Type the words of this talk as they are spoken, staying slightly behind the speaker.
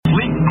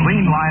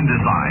streamlined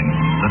design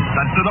that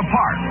sets it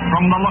apart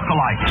from the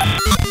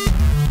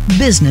lookalikes.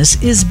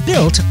 Business is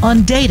built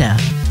on data,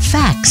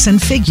 facts, and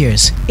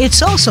figures.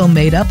 It's also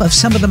made up of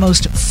some of the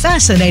most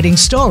fascinating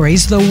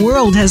stories the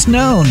world has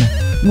known.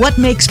 What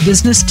makes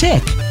business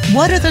tick?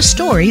 What are the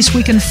stories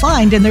we can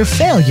find in their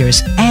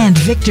failures and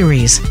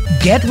victories?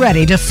 Get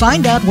ready to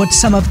find out what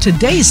some of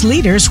today's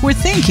leaders were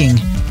thinking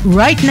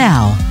right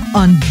now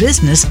on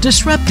Business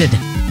Disrupted.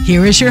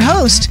 Here is your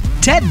host,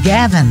 Ted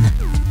Gavin.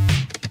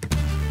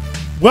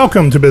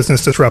 Welcome to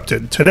Business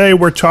Disrupted. Today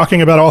we're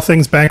talking about all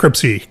things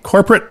bankruptcy.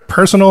 Corporate,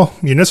 personal,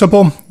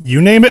 municipal, you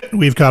name it.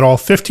 We've got all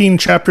 15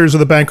 chapters of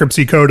the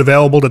Bankruptcy Code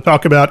available to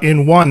talk about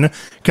in one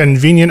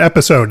convenient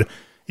episode,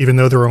 even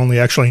though there are only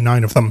actually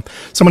 9 of them.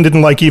 Someone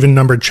didn't like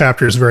even-numbered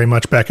chapters very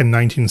much back in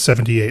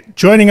 1978.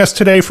 Joining us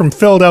today from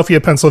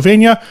Philadelphia,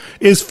 Pennsylvania,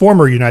 is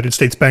former United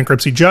States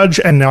bankruptcy judge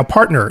and now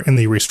partner in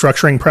the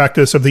restructuring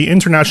practice of the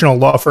international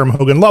law firm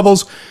Hogan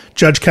Lovells,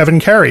 Judge Kevin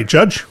Carey.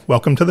 Judge,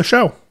 welcome to the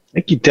show.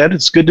 Thank you, Ted.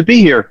 It's good to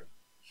be here.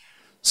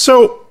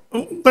 So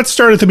let's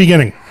start at the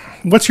beginning.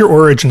 What's your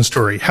origin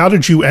story? How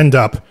did you end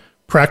up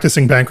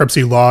practicing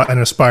bankruptcy law and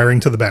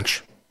aspiring to the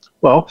bench?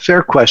 Well,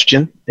 fair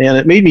question. And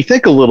it made me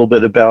think a little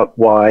bit about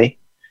why.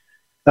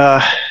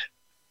 There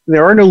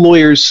are no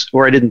lawyers,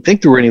 or I didn't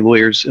think there were any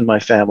lawyers in my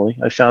family.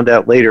 I found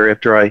out later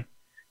after I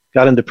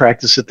got into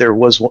practice that there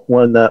was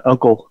one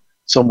uncle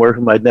somewhere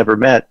whom I'd never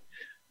met.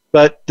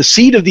 But the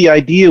seed of the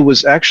idea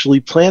was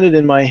actually planted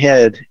in my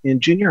head in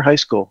junior high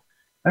school.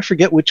 I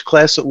forget which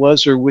class it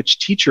was or which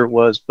teacher it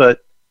was, but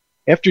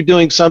after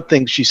doing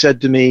something, she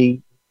said to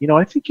me,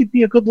 I think you'd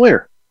be a good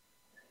lawyer.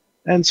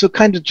 And so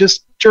kind of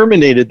just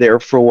germinated there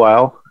for a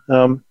while.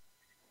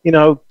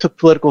 Took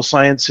political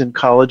science in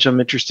college. I'm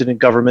interested in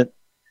government.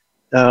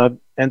 And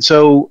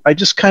so I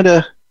just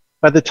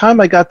by the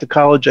time I got to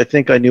college, I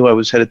think I knew I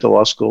was headed to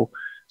law school,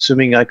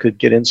 assuming I could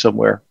get in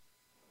somewhere.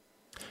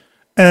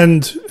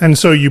 And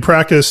so you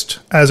practiced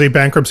as a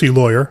bankruptcy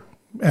lawyer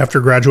after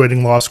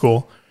graduating law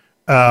school.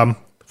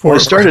 I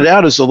started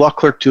out as a law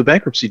clerk to a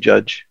bankruptcy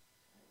judge.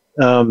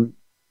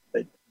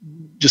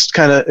 Just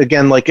kind of,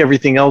 again, like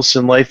everything else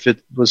in life,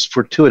 it was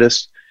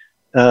fortuitous.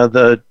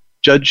 The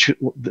judge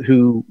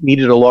who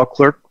needed a law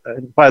clerk,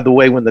 by the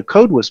way, when the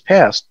code was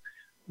passed,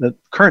 the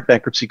current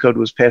bankruptcy code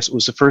was passed, it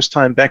was the first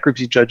time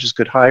bankruptcy judges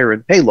could hire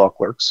and pay law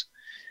clerks.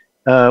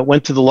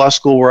 Went to the law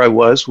school where I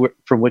was,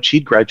 from which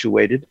he'd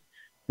graduated,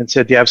 and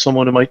said, do you have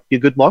someone who might be a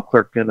good law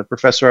clerk? And the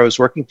professor I was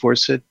working for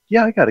said,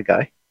 yeah, I got a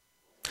guy.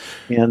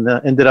 And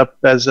ended up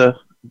as a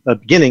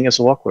beginning as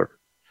a law clerk.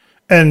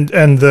 And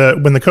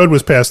when the code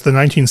was passed, the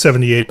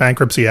 1978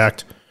 Bankruptcy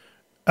Act,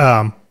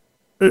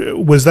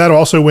 was that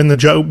also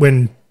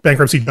when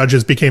bankruptcy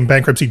judges became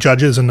bankruptcy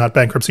judges and not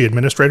bankruptcy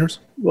administrators?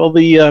 Well,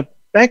 the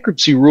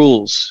bankruptcy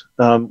rules,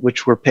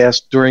 which were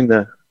passed during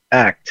the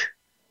act,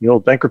 the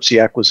old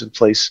Bankruptcy Act was in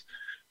place,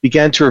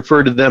 began to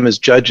refer to them as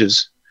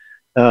judges.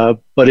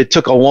 But it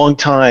took a long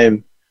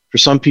time for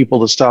some people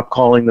to stop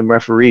calling them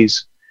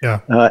referees. Yeah.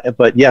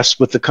 But yes,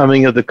 with the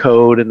coming of the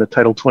code and the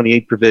Title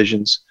 28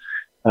 provisions,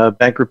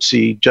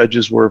 bankruptcy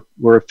judges were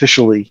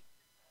officially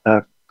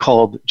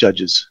called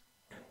judges.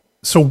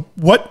 So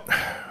what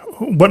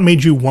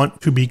made you want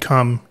to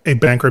become a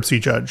bankruptcy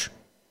judge?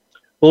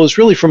 Well, it was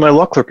really from my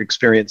law clerk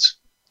experience.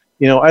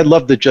 I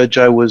loved the judge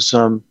I was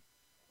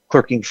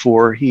clerking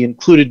for. He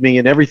included me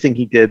in everything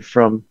he did,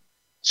 from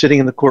sitting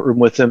in the courtroom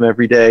with him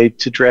every day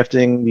to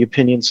drafting the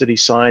opinions that he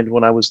signed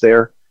when I was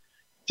there,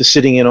 to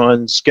sitting in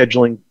on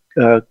scheduling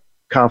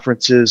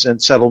conferences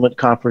and settlement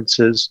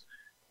conferences.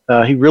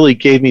 He really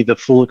gave me the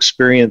full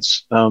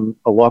experience a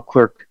law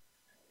clerk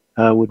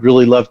would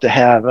really love to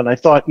have. And I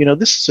thought,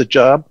 this is a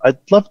job I'd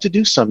love to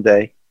do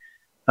someday.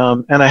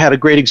 And I had a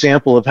great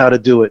example of how to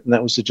do it, and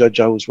that was the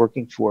judge I was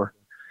working for.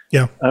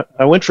 Yeah.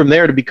 I went from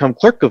there to become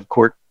clerk of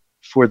court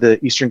for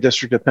the Eastern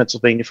District of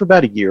Pennsylvania for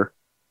about a year.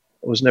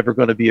 It was never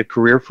going to be a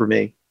career for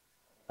me,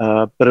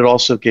 but it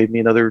also gave me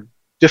another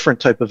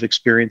different type of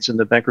experience in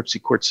the bankruptcy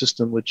court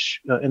system,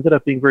 which ended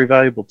up being very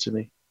valuable to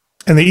me.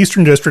 And the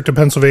Eastern District of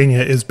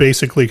Pennsylvania is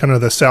basically kind of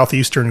the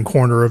southeastern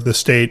corner of the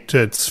state.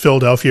 It's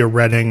Philadelphia,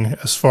 Reading,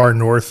 as far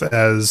north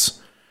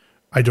as,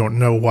 I don't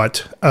know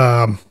what.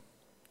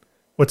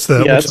 It's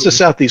the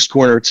southeast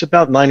corner. It's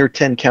about 9 or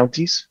 10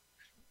 counties.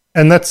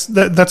 And that's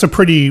a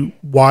pretty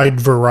wide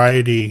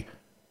variety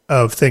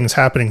of things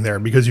happening there,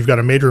 because you've got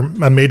a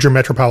major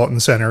metropolitan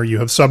center, you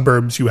have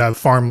suburbs, you have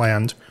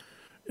farmland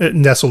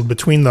nestled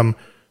between them.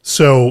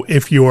 So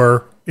if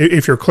you're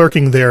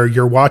clerking there,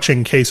 you're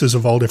watching cases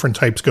of all different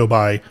types go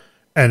by,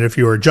 and if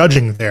you're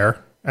judging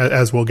there,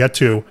 as we'll get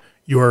to,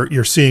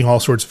 you're seeing all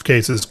sorts of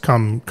cases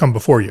come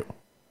before you.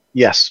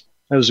 Yes,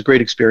 that was a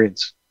great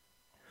experience.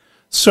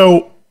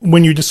 So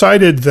when you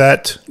decided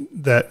that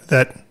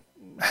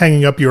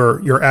hanging up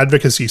your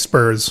advocacy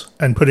spurs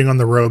and putting on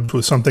the robes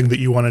was something that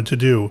you wanted to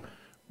do,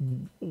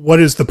 what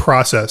is the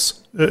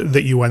process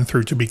that you went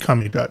through to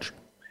become a judge?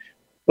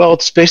 Well,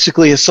 it's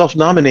basically a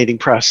self-nominating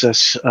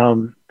process.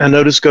 A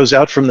notice goes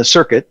out from the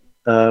circuit,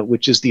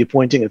 which is the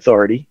appointing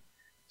authority,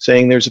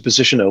 saying there's a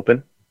position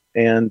open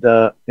and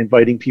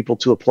inviting people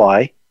to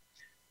apply.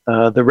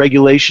 The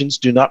regulations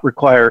do not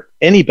require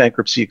any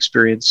bankruptcy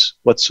experience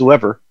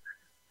whatsoever,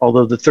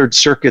 although the Third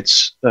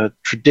Circuit's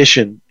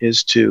tradition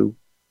is to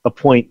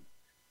appoint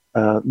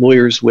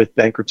lawyers with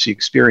bankruptcy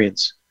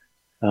experience,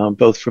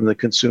 both from the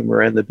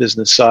consumer and the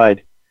business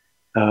side.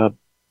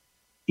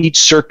 Each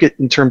circuit,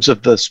 in terms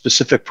of the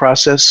specific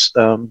process,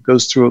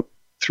 goes through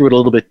it a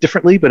little bit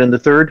differently, but in the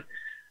third,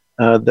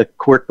 the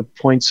court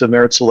appoints a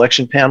merit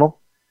selection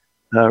panel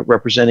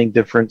representing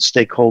different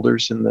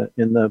stakeholders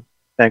in the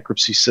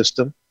bankruptcy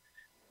system.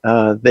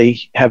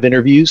 They have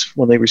interviews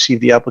when they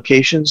receive the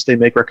applications. They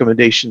make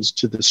recommendations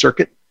to the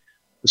circuit.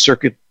 The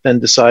circuit then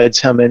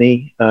decides how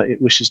many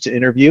it wishes to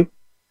interview,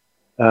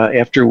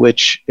 after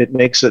which it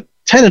makes a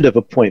tentative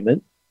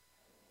appointment.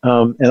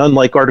 And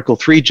unlike Article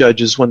 3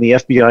 judges, when the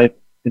FBI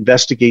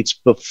investigates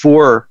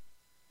before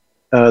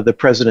the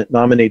president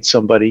nominates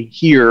somebody,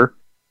 here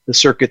the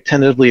circuit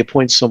tentatively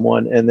appoints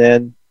someone, and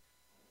then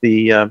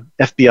the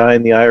FBI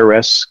and the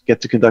IRS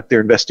get to conduct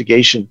their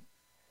investigation.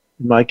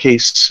 In my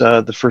case,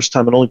 the first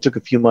time it only took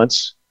a few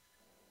months.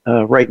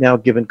 Right now,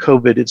 given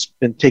COVID, it's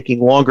been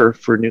taking longer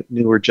for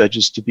newer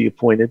judges to be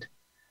appointed.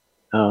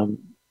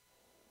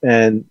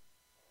 And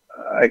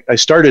I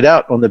started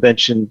out on the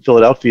bench in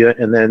Philadelphia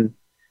and then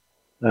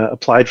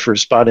applied for a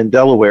spot in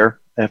Delaware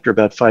after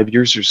about 5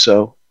 years or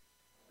so.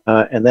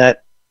 And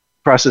that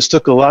process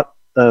took a lot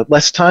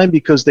less time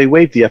because they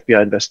waived the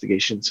FBI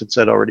investigation since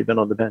I'd already been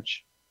on the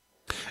bench.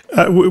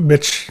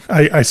 Which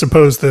I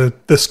suppose the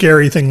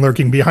scary thing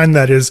lurking behind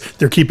that is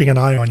they're keeping an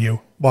eye on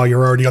you while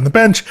you're already on the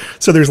bench,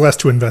 so there's less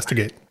to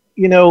investigate.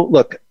 You know,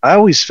 look, I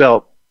always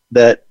felt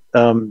that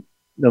no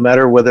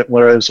matter whether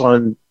I was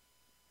on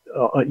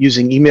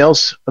using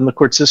emails on the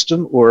court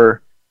system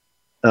or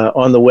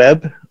on the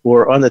web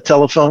or on the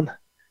telephone,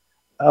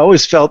 I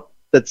always felt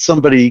that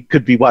somebody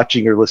could be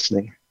watching or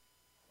listening.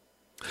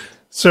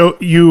 So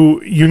you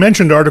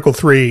mentioned Article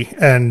 3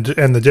 and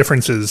the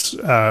differences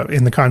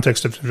in the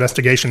context of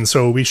investigation.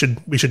 So we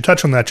should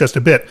touch on that just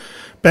a bit.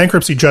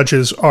 Bankruptcy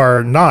judges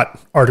are not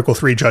Article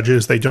 3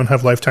 judges. They don't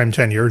have lifetime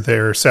tenure.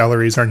 Their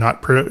salaries are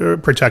not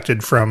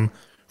protected from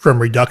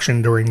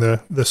reduction during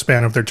the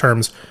span of their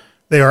terms.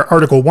 They are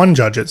Article 1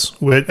 judges,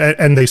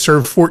 and they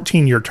serve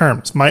 14-year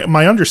terms.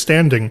 My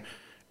understanding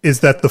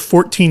is that the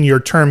 14-year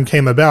term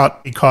came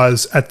about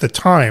because at the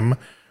time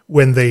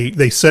when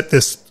they set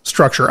this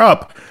structure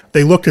up,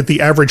 they looked at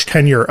the average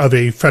tenure of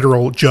a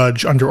federal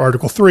judge under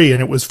Article 3,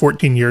 and it was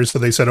 14 years. So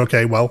they said,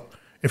 okay, well,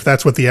 if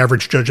that's what the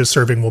average judge is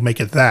serving, we'll make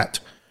it that.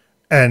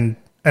 And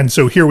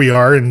so here we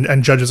are,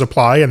 and judges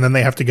apply, and then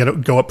they have to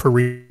go up for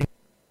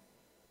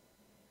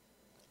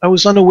I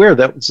was unaware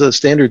that was the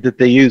standard that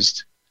they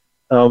used.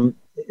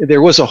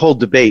 There was a whole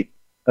debate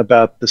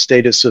about the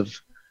status of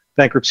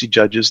bankruptcy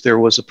judges. There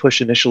was a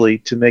push initially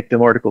to make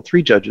them Article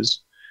 3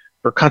 judges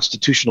for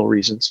constitutional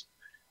reasons,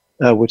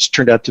 which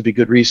turned out to be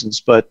good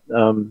reasons, but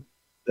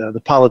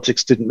the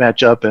politics didn't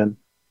match up, and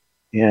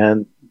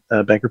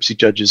bankruptcy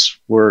judges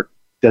were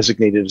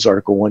designated as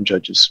Article 1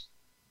 judges.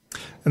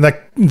 And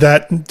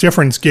that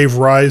difference gave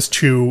rise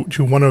to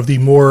one of the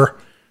more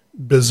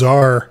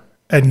bizarre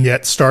and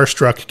yet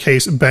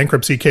starstruck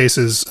bankruptcy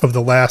cases of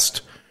the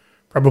last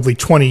probably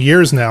 20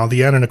 years now,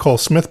 the Anna Nicole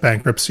Smith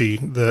bankruptcy,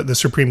 the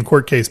Supreme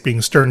Court case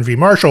being Stern v.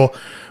 Marshall,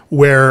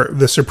 where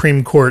the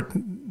Supreme Court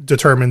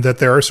determined that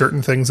there are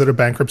certain things that a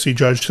bankruptcy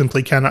judge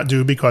simply cannot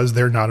do because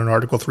they're not an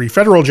Article 3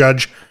 federal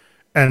judge,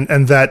 and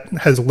that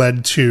has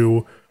led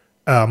to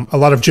a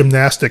lot of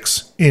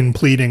gymnastics in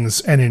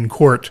pleadings and in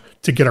court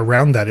to get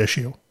around that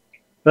issue.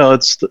 Well,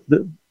 it's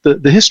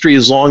the history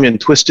is long and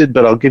twisted,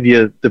 but I'll give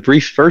you the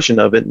brief version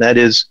of it, and that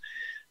is,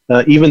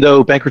 even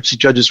though bankruptcy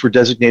judges were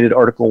designated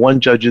Article 1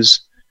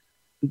 judges,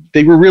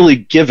 they were really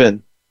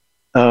given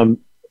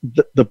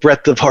the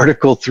breadth of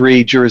Article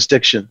 3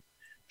 jurisdiction.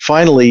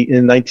 Finally,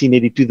 in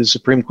 1982, the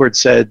Supreme Court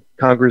said,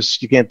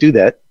 Congress, you can't do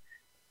that.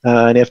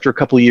 And after a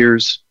couple of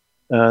years,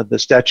 the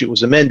statute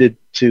was amended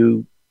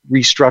to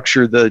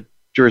restructure the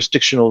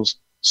jurisdictional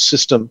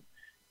system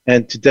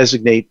and to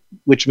designate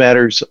which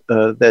matters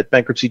that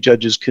bankruptcy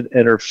judges could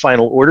enter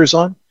final orders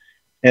on,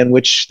 and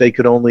which they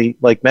could only,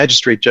 like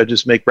magistrate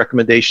judges, make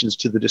recommendations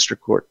to the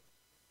district court.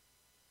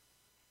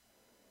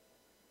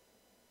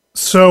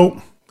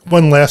 So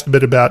one last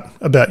bit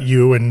about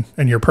you and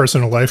your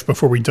personal life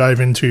before we dive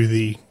into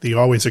the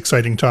always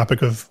exciting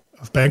topic of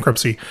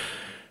bankruptcy.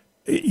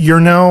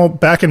 You're now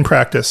back in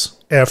practice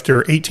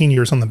after 18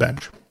 years on the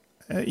bench.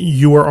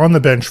 You were on the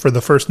bench for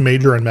the first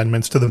major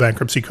amendments to the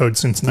Bankruptcy Code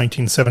since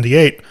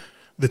 1978,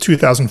 the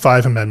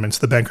 2005 amendments,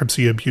 the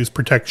Bankruptcy Abuse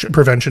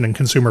Prevention and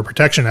Consumer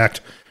Protection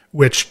Act,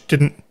 which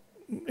didn't,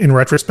 in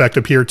retrospect,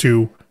 appear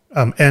to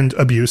end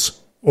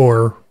abuse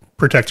or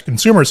protect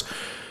consumers.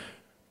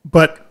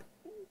 But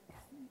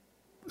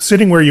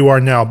sitting where you are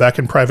now, back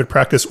in private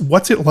practice,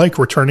 what's it like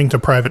returning to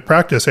private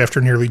practice after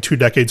nearly 2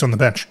 decades on the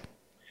bench?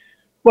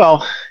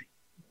 Well,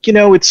 you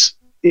know, it's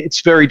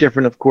very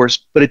different, of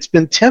course, but it's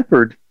been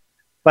tempered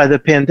by the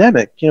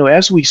pandemic. You know,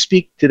 as we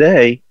speak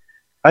today,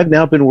 I've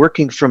now been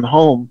working from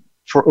home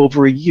for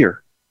over a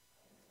year.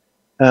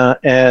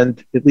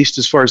 And at least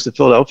as far as the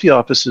Philadelphia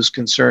office is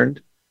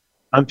concerned,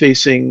 I'm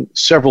facing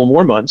several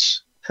more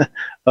months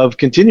of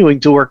continuing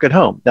to work at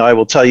home. Now, I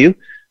will tell you,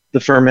 the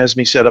firm has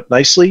me set up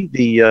nicely.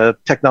 The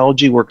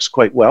technology works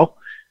quite well.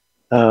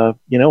 I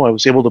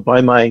was able to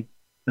buy my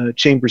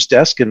Chambers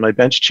desk and my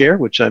bench chair,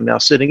 which I'm now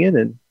sitting in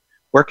and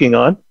working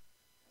on.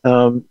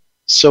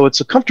 So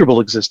it's a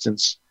comfortable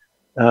existence.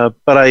 But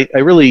I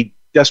really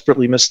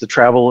desperately miss the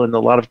travel and a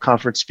lot of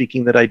conference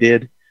speaking that I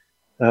did,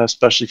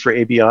 especially for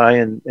ABI,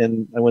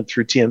 and I went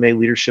through TMA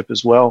leadership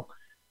as well.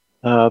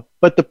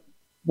 But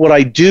what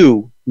I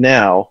do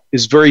now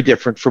is very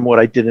different from what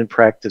I did in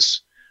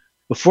practice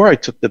before I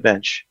took the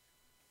bench.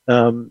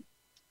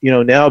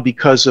 Now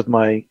because of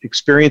my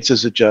experience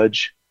as a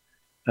judge,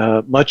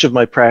 much of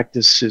my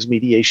practice is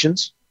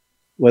mediations,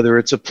 whether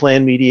it's a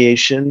plan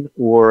mediation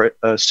or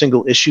a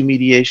single issue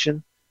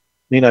mediation.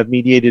 I've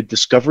mediated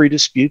discovery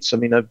disputes.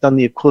 I've done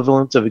the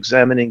equivalent of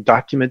examining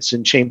documents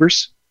in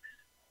chambers,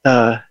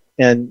 and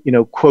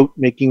quote,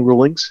 making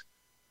rulings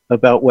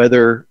about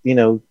whether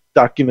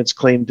documents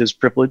claimed as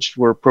privileged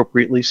were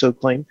appropriately so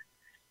claimed.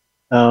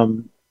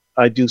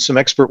 I do some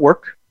expert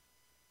work,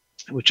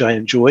 which I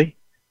enjoy.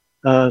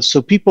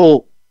 So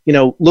people,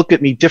 look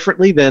at me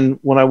differently than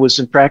when I was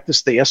in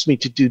practice. They ask me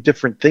to do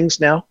different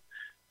things now.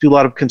 Do a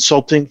lot of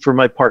consulting for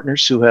my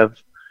partners who have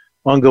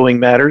ongoing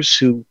matters,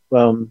 who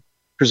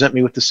present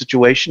me with the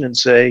situation and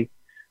say,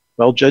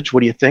 well, Judge, what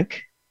do you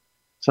think?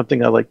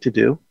 Something I like to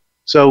do.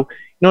 So,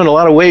 in a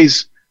lot of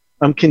ways,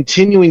 I'm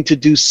continuing to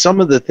do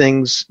some of the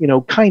things,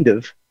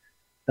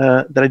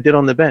 that I did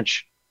on the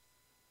bench.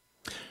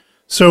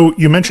 So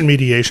you mentioned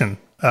mediation.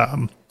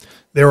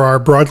 There are,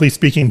 broadly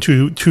speaking,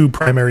 two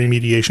primary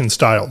mediation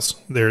styles.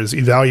 There's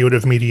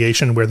evaluative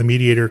mediation, where the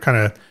mediator kind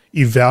of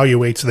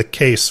evaluates the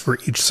case for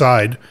each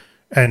side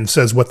and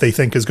says what they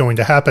think is going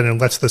to happen and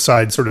lets the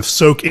side sort of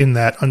soak in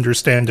that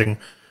understanding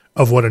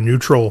of what a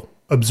neutral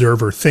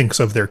observer thinks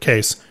of their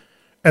case.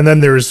 And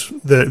then there's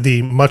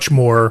the much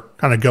more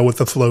kind of go with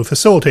the flow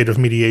facilitative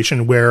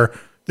mediation, where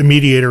the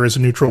mediator as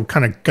a neutral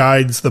kind of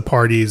guides the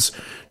parties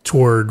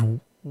toward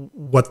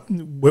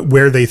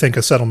where they think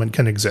a settlement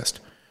can exist.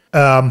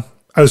 I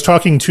was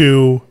talking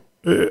to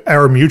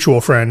our mutual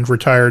friend,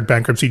 retired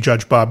bankruptcy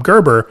judge Bob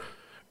Gerber,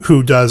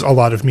 who does a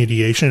lot of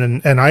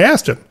mediation, and I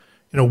asked him,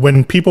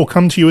 when people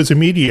come to you as a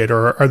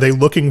mediator, are they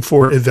looking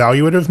for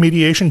evaluative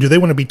mediation? Do they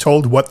want to be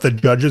told what the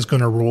judge is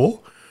going to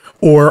rule?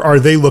 Or are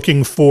they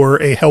looking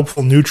for a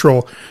helpful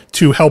neutral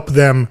to help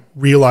them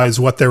realize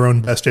what their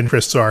own best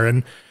interests are?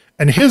 And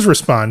his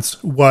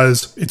response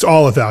was, it's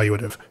all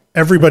evaluative.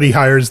 Everybody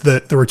hires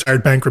the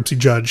retired bankruptcy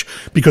judge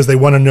because they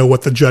want to know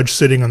what the judge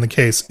sitting on the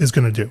case is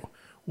going to do.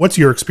 What's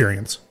your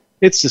experience?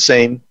 It's the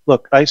same.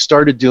 Look, I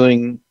started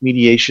doing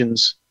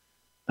mediations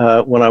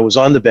when I was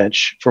on the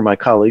bench for my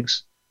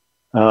colleagues,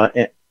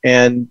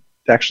 and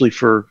actually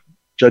for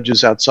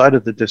judges outside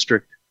of the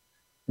district.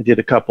 I did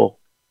a couple.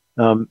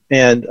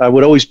 And I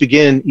would always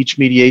begin each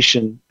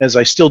mediation, as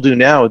I still do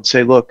now, and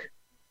say, look,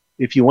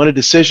 if you want a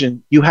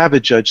decision, you have a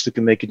judge that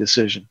can make a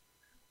decision.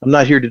 I'm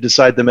not here to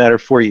decide the matter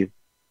for you.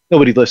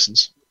 Nobody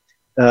listens.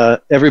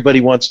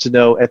 Everybody wants to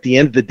know at the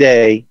end of the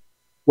day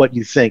what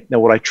you think. Now,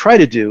 what I try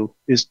to do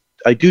is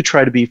I do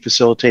try to be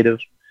facilitative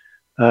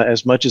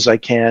as much as I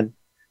can,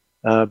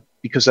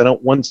 because I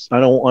don't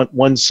want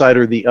one side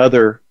or the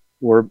other,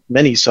 or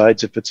many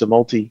sides if it's a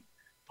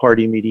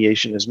multi-party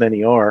mediation, as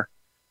many are,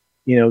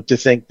 to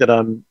think that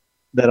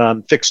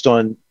I'm fixed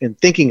on and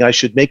thinking I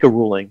should make a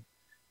ruling.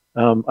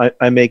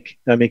 I make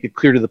it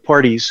clear to the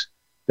parties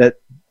that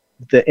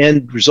the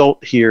end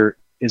result here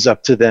is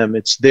up to them.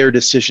 It's their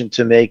decision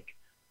to make,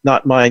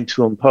 not mine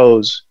to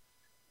impose,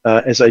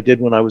 as I did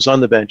when I was on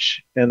the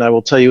bench. And I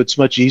will tell you, it's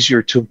much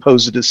easier to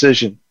impose a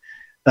decision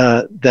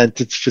than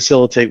to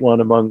facilitate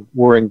one among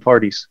warring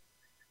parties.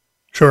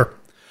 Sure.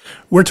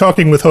 We're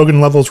talking with Hogan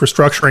Lovells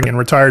Restructuring and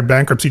retired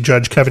bankruptcy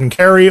judge Kevin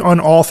Carey on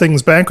all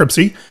things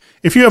bankruptcy.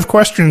 If you have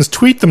questions,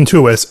 tweet them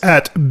to us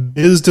at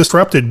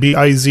BizDisrupted,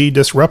 B-I-Z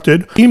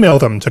Disrupted. Email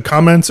them to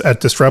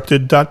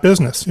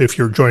comments@disrupted.business. If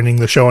you're joining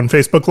the show on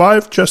Facebook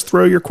Live, just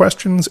throw your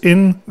questions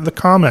in the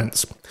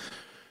comments.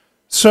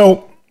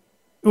 So,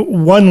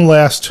 one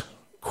last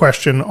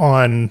question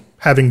on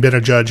having been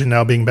a judge and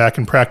now being back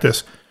in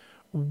practice.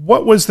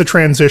 What was the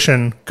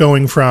transition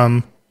going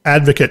from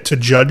advocate to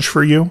judge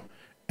for you?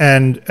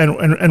 And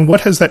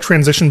what has that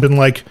transition been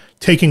like,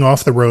 taking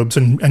off the robes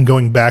and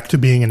going back to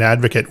being an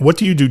advocate? What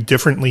do you do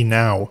differently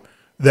now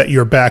that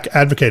you're back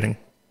advocating?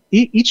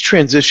 Each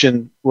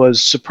transition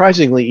was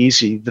surprisingly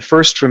easy. The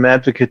first, from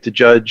advocate to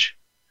judge,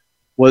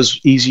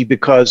 was easy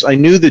because I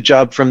knew the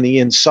job from the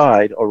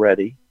inside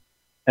already,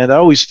 and I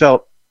always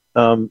felt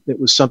it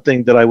was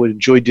something that I would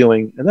enjoy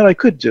doing and that I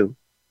could do.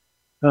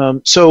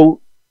 So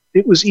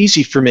it was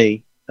easy for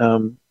me.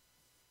 Now,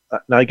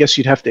 I guess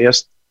you'd have to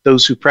ask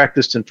those who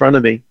practiced in front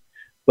of me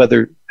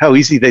how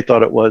easy they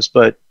thought it was,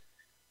 but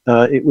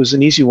it was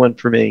an easy one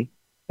for me.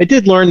 I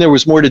did learn there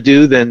was more to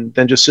do than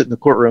just sit in the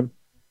courtroom.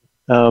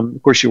 Of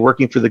course, you're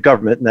working for the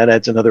government, and that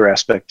adds another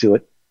aspect to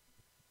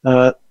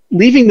it.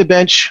 Leaving the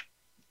bench,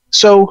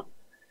 so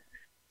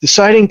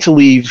deciding to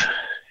leave,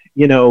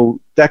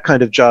 that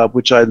kind of job,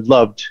 which I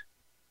loved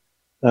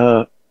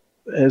uh,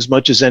 as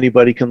much as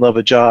anybody can love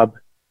a job,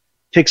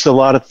 takes a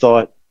lot of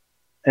thought,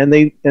 and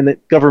the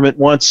government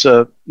wants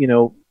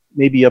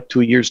maybe up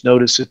to a year's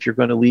notice if you're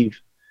going to leave,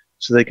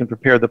 so they can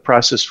prepare the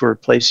process for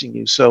replacing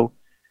you. So,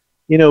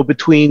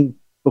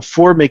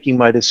 before making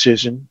my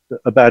decision,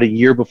 about a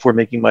year before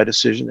making my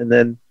decision, and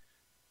then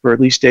for at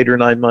least 8 or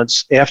 9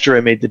 months after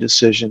I made the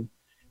decision,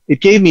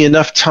 it gave me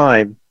enough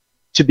time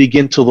to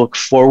begin to look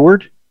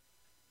forward,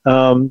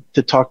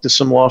 to talk to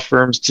some law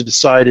firms, to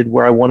decide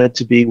where I wanted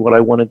to be, what I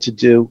wanted to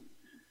do.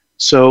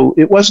 So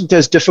it wasn't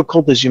as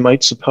difficult as you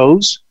might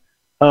suppose.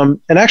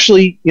 And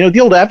actually, the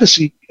old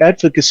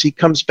advocacy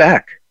comes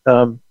back.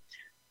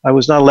 I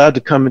was not allowed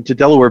to come into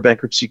Delaware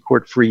bankruptcy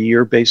court for a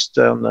year based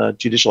on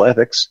judicial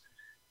ethics.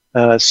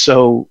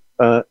 So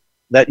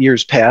that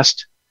year's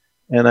passed,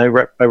 and I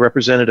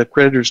represented a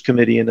creditors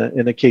committee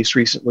in a case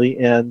recently,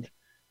 and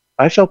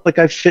I felt like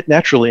I fit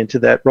naturally into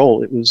that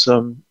role. It was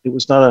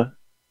not a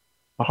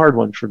hard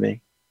one for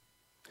me.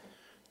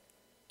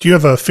 Do you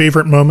have a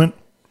favorite moment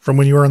from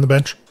when you were on the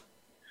bench?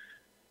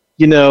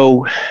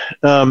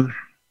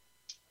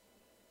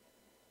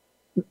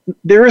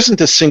 There isn't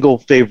a single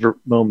favorite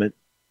moment,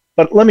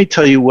 but let me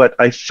tell you what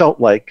I felt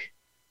like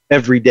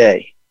every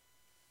day.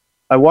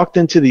 I walked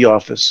into the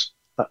office.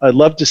 I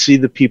loved to see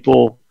the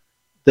people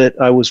that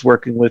I was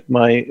working with,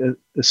 my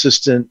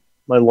assistant,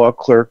 my law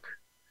clerk,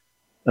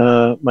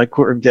 my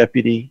courtroom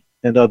deputy,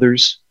 and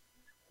others.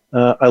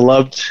 I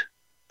loved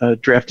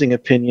drafting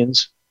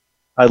opinions.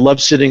 I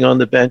loved sitting on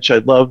the bench. I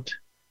loved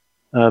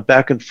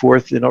back and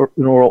forth in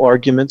oral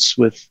arguments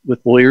with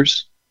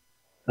lawyers.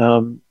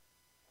 There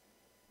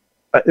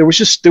was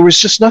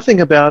just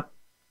nothing about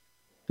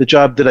the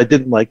job that I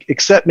didn't like,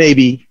 except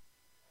maybe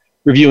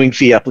reviewing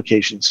fee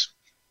applications.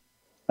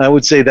 I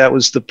would say that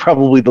was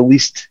probably the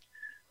least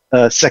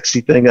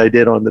sexy thing I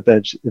did on the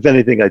bench. If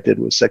anything I did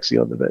was sexy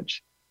on the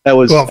bench. That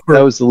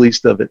was the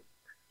least of it.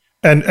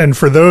 And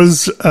for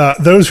those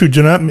who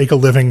do not make a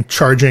living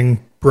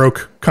charging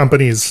broke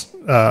companies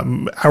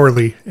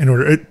hourly in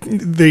order,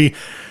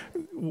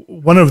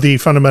 one of the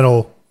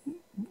fundamental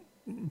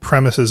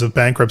premises of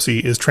bankruptcy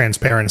is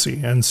transparency.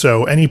 And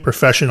so any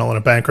professional in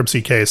a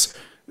bankruptcy case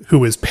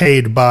who is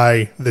paid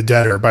by the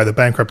debtor, by the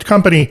bankrupt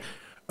company,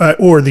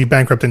 or the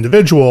bankrupt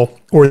individual,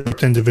 or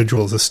the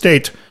individual's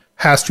estate,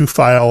 has to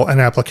file an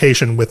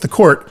application with the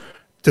court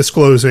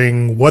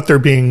disclosing what they're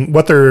billing,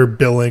 what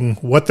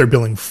they're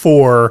billing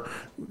for,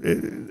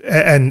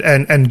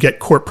 and get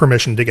court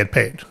permission to get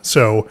paid.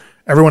 So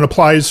everyone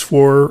applies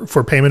for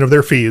payment of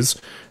their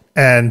fees,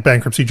 and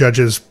bankruptcy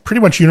judges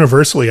pretty much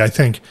universally, I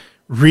think,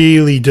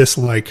 really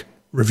dislike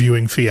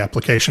reviewing fee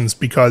applications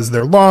because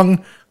they're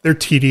long, they're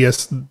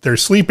tedious, they're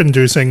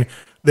sleep-inducing,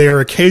 they are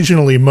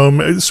occasionally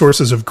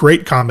sources of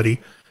great comedy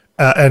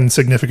and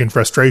significant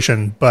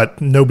frustration,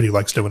 but nobody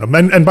likes doing them.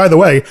 And by the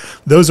way,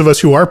 those of us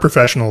who are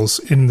professionals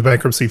in the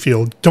bankruptcy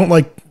field don't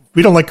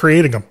like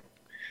creating them.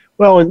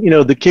 Well,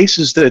 and the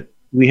cases that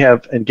we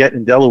have and get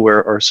in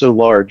Delaware are so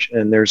large,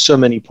 and there's so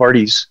many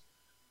parties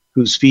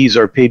whose fees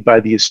are paid by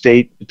the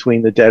estate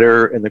between the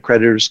debtor and the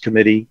creditors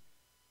committee,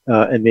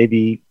 and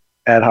maybe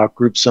ad hoc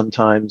groups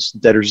sometimes,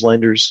 debtors,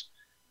 lenders,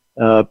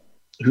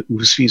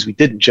 whose fees we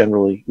didn't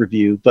generally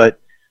review. But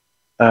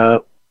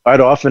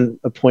I'd often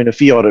appoint a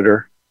fee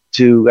auditor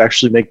to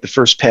actually make the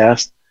first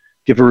pass,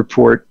 give a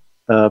report,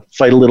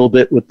 fight a little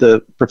bit with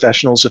the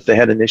professionals if they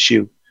had an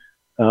issue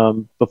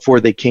before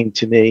they came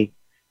to me.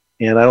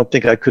 And I don't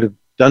think I could have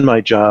done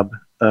my job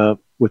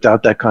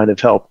without that kind of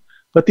help.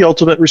 But the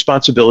ultimate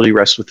responsibility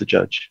rests with the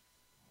judge.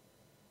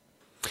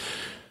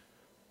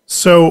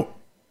 So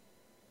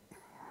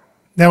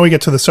now we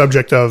get to the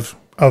subject of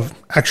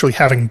actually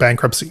having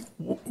bankruptcy.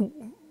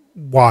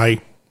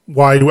 Why?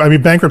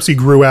 Bankruptcy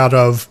grew out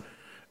of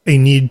a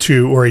need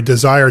to, or a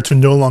desire to,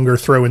 no longer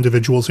throw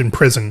individuals in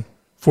prison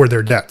for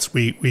their debts.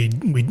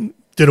 We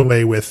did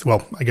away with,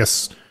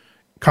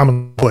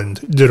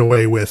 Commonwealth did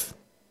away with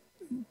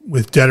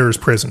debtors'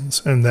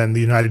 prisons, and then the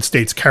United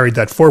States carried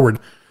that forward.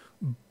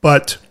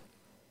 But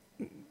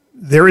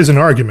there is an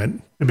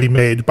argument to be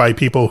made by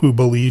people who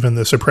believe in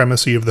the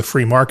supremacy of the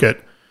free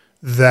market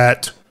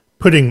that,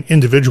 putting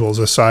individuals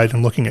aside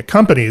and looking at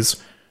companies,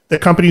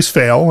 that companies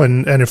fail,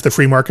 and if the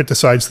free market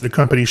decides that a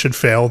company should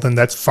fail, then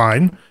that's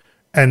fine.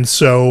 And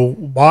so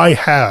why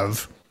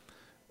have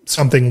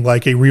something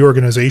like a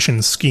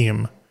reorganization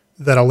scheme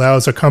that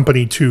allows a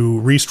company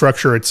to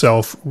restructure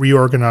itself,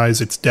 reorganize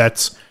its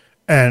debts,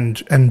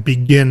 and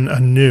begin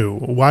anew?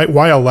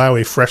 Why allow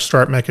a fresh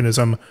start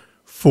mechanism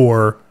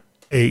for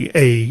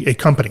a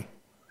company?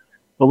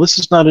 Well, this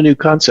is not a new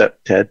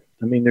concept, Ted.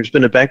 I mean, there's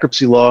been a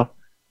bankruptcy law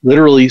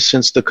literally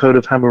since the Code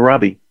of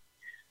Hammurabi.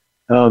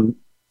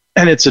 And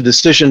it's a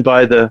decision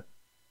by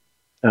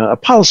a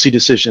policy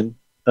decision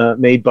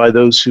made by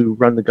those who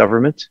run the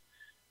government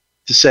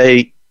to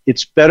say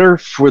it's better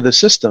for the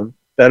system,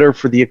 better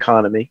for the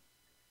economy,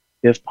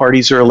 if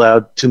parties are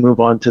allowed to move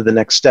on to the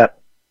next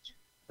step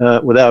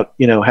without,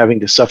 having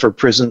to suffer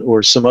prison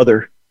or some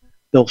other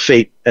ill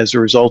fate as a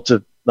result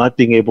of not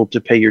being able to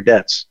pay your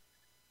debts.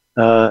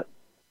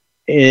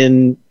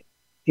 In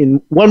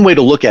in one way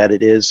to look at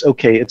it is,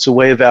 okay, it's a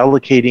way of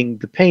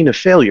allocating the pain of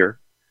failure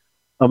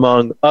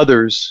among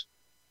others,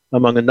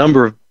 among a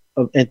number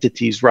of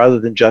entities, rather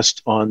than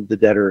just on the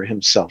debtor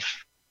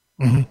himself.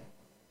 Mm-hmm.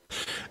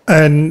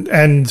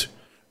 And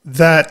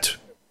that,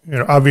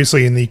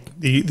 obviously in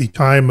the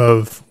time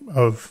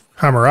of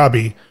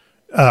Hammurabi,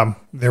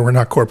 there were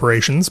not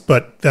corporations,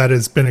 but that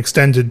has been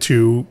extended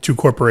to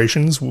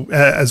corporations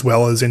as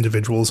well as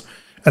individuals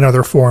and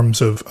other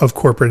forms of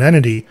corporate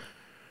entity.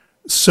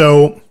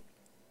 So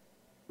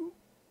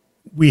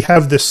we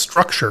have this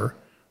structure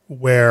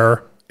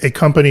where a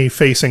company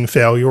facing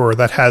failure or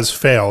that has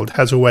failed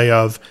has a way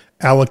of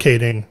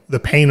allocating the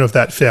pain of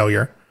that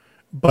failure,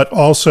 but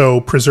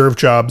also preserve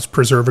jobs,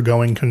 preserve a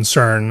going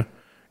concern,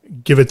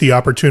 give it the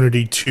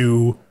opportunity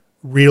to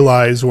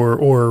realize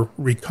or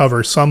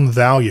recover some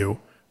value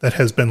that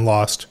has been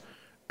lost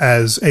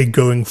as a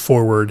going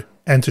forward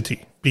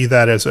entity, be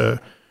that as a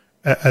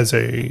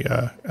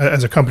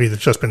company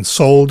that's just been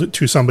sold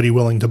to somebody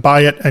willing to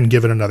buy it and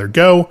give it another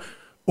go,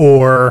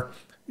 or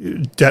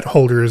debt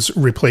holders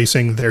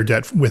replacing their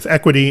debt with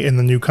equity in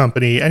the new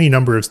company, any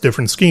number of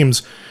different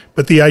schemes.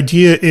 But the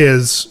idea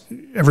is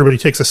everybody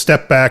takes a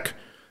step back,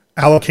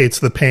 allocates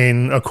the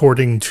pain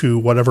according to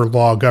whatever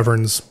law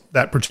governs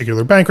that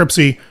particular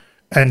bankruptcy,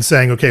 and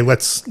saying, okay,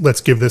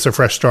 let's give this a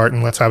fresh start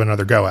and let's have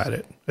another go at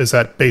it. Is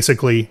that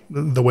basically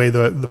the way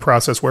the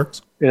process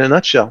works? In a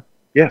nutshell,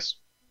 yes.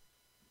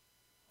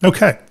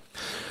 Okay.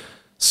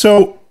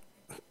 So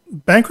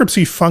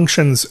bankruptcy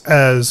functions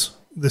as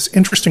this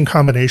interesting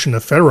combination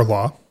of federal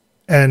law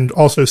and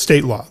also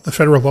state law. The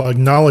federal law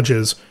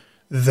acknowledges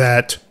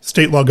that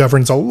state law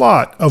governs a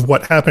lot of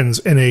what happens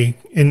in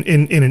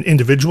an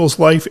individual's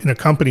life, in a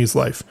company's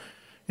life.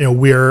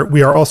 We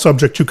are all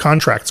subject to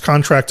contracts.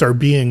 Contracts are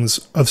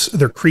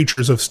they're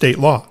creatures of state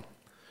law.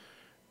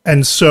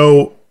 And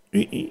so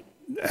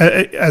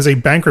as a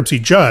bankruptcy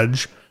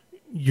judge,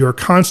 you're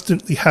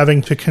constantly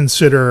having to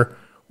consider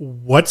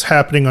what's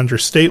happening under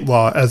state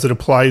law as it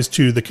applies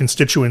to the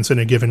constituents in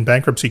a given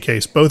bankruptcy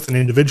case, both an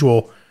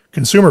individual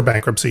consumer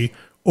bankruptcy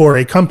or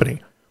a company.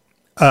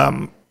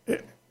 How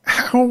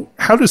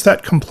does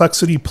that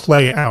complexity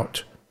play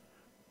out?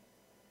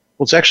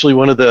 Well, it's actually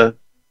one of the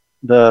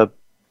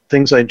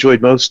things I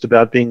enjoyed most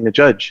about being a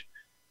judge.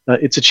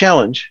 It's a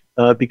challenge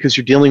because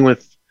you're dealing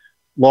with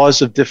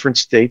laws of different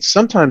states,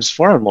 sometimes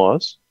foreign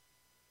laws,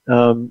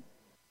 in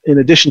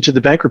addition to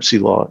the bankruptcy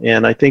law.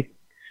 And I think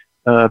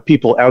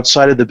people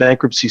outside of the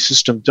bankruptcy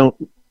system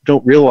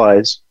don't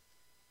realize,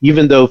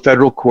 even though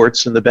federal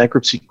courts and the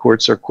bankruptcy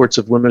courts are courts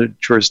of limited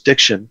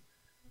jurisdiction,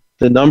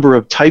 the number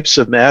of types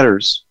of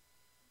matters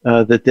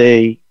that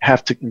they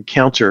have to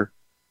encounter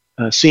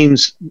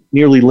seems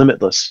nearly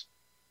limitless,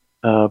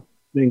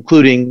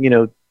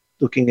 including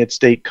looking at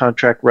state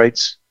contract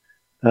rights.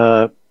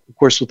 Of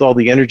course, with all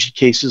the energy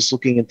cases,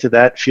 looking into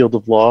that field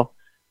of law,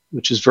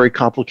 which is very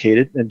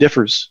complicated and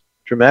differs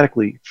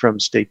dramatically from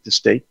state to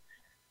state.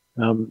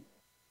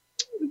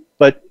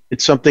 But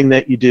it's something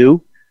that you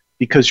do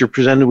because you're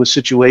presented with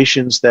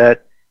situations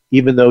that,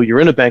 even though you're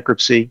in a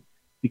bankruptcy,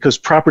 because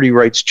property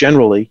rights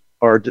generally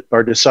are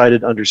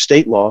decided under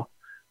state law,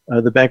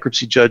 the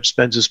bankruptcy judge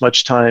spends as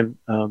much time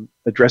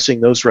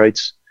addressing those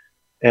rights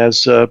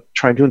as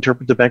trying to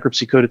interpret the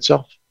bankruptcy code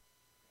itself.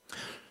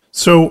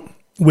 So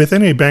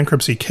within a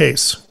bankruptcy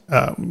case,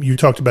 you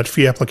talked about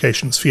fee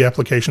applications. Fee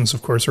applications,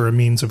 of course, are a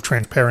means of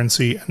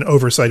transparency and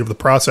oversight of the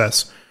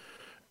process.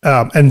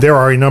 And there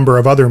are a number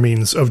of other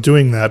means of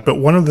doing that. But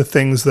one of the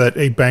things that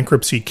a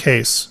bankruptcy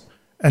case,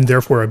 and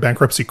therefore a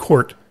bankruptcy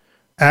court,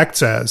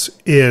 acts as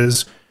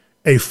is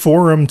a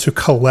forum to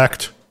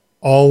collect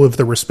all of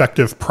the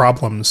respective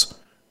problems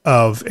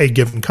of a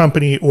given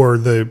company or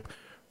the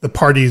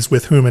parties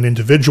with whom an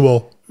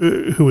individual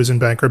who is in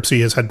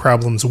bankruptcy has had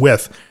problems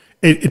with.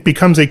 It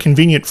becomes a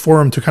convenient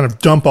forum to kind of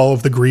dump all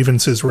of the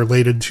grievances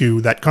related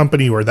to that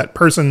company or that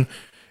person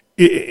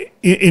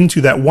into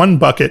that one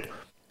bucket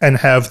and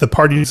have the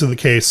parties of the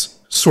case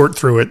sort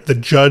through it, the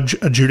judge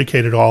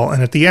adjudicate it all,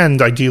 and at the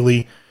end,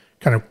 ideally,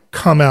 kind of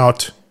come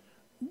out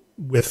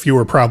with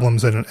fewer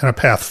problems and a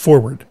path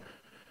forward.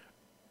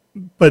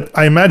 But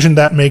I imagine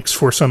that makes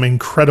for some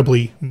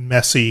incredibly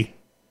messy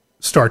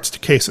starts to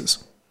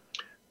cases.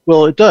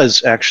 Well, it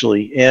does,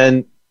 actually.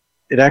 And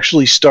it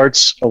actually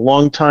starts a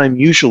long time,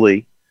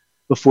 usually,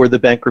 before the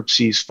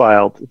bankruptcy is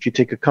filed. If you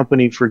take a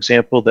company, for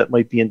example, that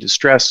might be in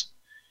distress,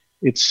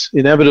 it's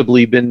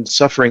inevitably been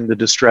suffering the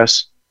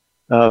distress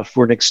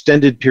for an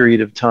extended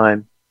period of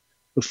time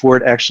before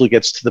it actually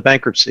gets to the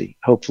bankruptcy.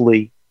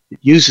 Hopefully, it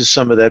uses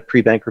some of that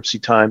pre-bankruptcy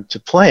time to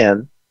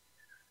plan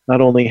not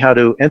only how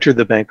to enter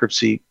the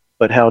bankruptcy,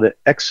 but how to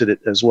exit it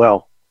as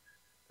well.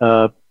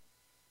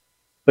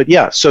 But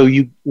yeah, so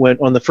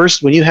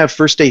when you have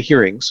first day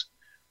hearings,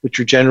 which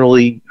are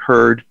generally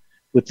heard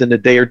within a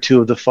day or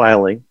two of the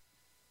filing,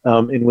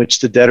 in which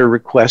the debtor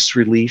requests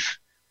relief,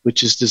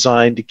 which is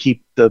designed to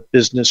keep the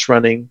business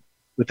running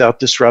without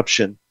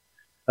disruption.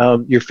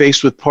 You're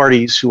faced with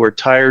parties who are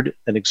tired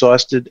and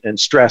exhausted and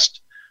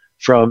stressed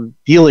from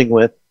dealing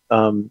with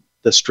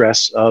the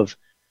stress of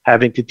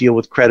having to deal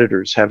with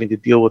creditors, having to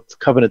deal with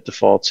covenant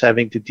defaults,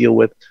 having to deal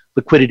with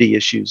liquidity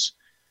issues.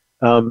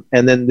 And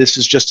then this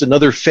is just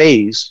another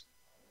phase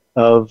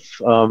of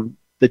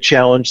the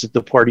challenge that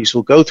the parties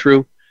will go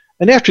through.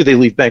 And after they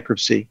leave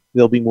bankruptcy,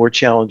 there'll be more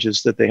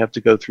challenges that they have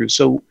to go through.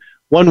 So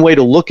one way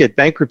to look at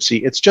bankruptcy,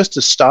 it's just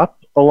a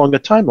stop along a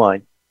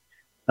timeline,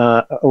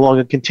 along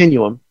a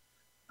continuum,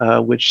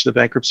 which the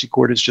bankruptcy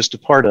court is just a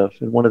part of.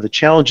 And one of the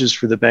challenges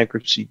for the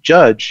bankruptcy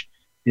judge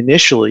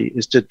initially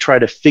is to try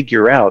to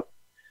figure out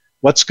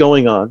what's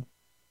going on,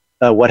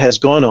 what has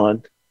gone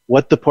on,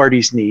 what the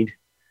parties need,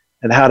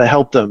 and how to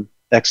help them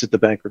exit the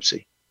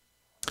bankruptcy.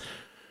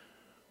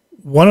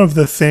 One of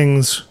the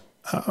things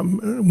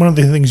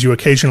you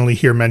occasionally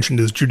hear mentioned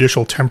is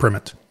judicial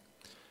temperament,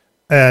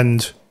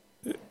 and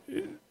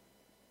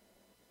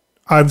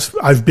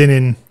I've been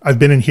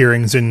in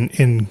hearings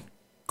in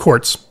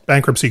courts,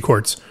 bankruptcy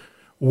courts,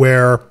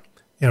 where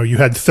you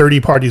had 30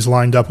 parties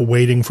lined up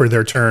waiting for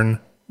their turn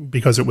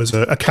because it was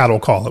a cattle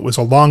call. It was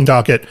a long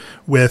docket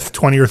with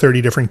 20 or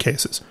 30 different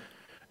cases,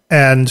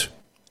 and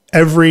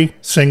every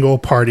single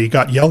party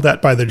got yelled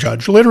at by the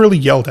judge, literally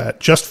yelled at,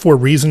 just for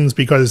reasons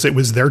because it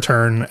was their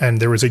turn and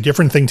there was a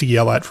different thing to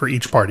yell at for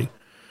each party.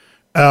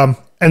 And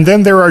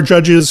then there are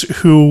judges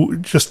who,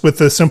 just with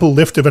the simple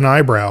lift of an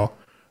eyebrow,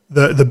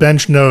 the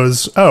bench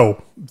knows,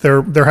 oh,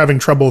 they're having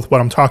trouble with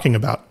what I'm talking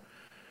about.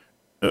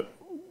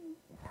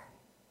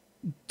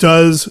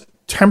 Does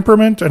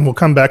temperament, and we'll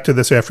come back to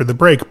this after the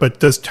break, but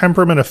does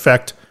temperament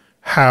affect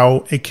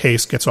how a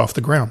case gets off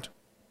the ground?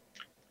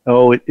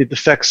 Oh, it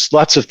affects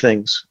lots of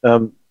things.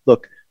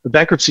 Look, the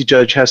bankruptcy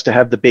judge has to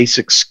have the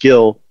basic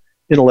skill,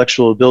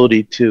 intellectual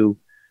ability to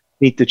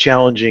meet the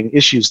challenging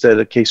issues that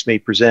a case may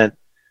present,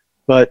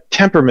 but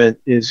temperament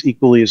is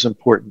equally as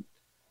important.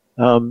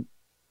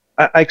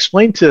 I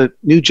explained to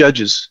new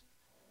judges,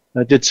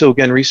 I did so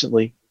again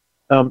recently,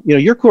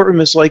 your courtroom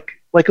is like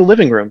a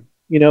living room.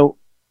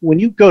 When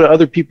you go to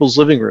other people's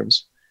living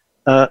rooms,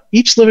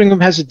 each living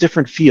room has a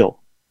different feel.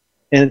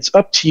 And it's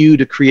up to you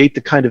to create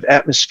the kind of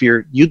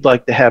atmosphere you'd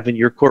like to have in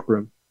your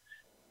courtroom.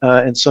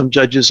 And some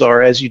judges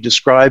are, as you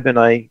describe,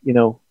 and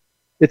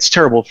it's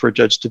terrible for a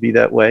judge to be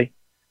that way.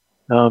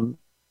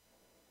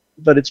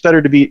 But it's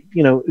better to be,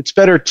 it's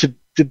better to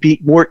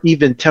be more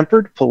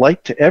even-tempered,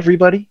 polite to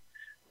everybody,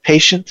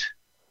 patient,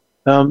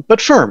 but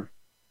firm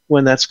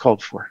when that's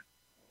called for.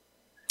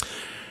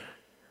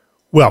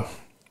 Well,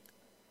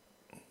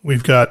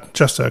 we've got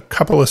just a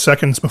couple of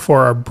seconds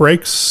before our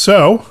break,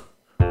 so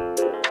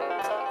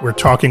we're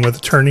talking with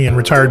attorney and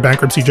retired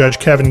bankruptcy judge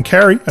Kevin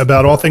Carey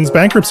about all things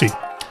bankruptcy.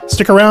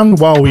 Stick around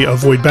while we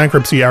avoid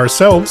bankruptcy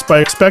ourselves by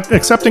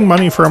accepting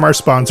money from our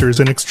sponsors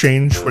in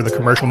exchange for the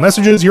commercial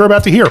messages you're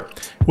about to hear.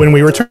 When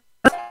we return,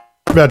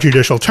 about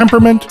judicial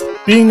temperament,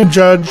 being a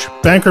judge,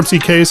 bankruptcy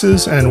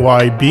cases, and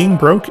why being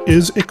broke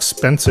is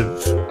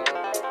expensive.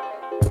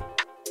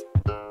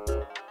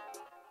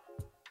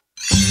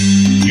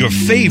 Your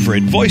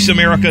favorite Voice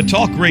America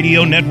Talk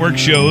Radio Network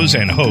shows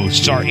and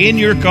hosts are in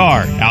your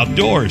car,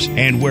 outdoors,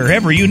 and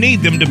wherever you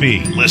need them to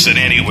be. Listen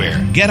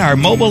anywhere. Get our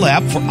mobile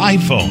app for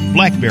iPhone,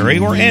 BlackBerry,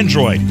 or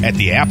Android at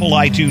the Apple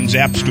iTunes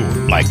App Store,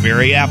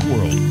 BlackBerry App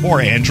World,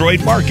 or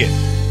Android Market.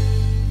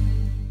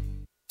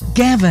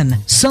 Gavin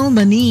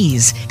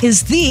Solmonese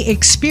is the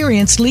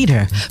experienced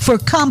leader for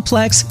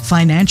complex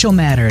financial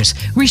matters,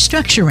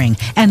 restructuring,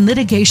 and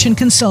litigation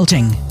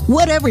consulting.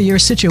 Whatever your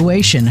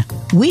situation,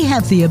 we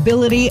have the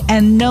ability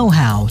and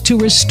know-how to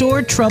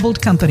restore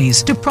troubled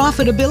companies to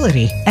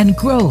profitability and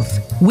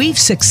growth. We've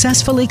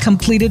successfully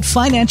completed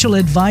financial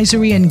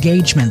advisory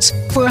engagements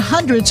for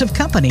hundreds of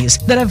companies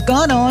that have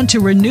gone on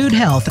to renewed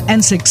health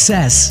and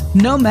success.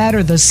 No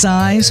matter the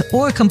size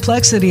or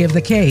complexity of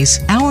the case,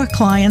 our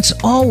clients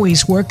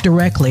always work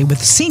directly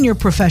with senior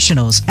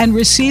professionals and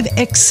receive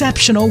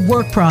exceptional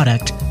work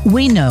product.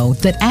 We know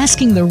that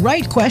asking the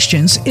right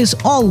questions is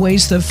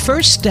always the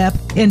first step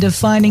in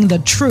defining the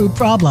true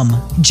problem.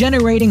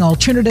 Generating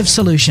alternative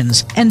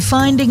solutions and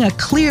finding a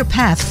clear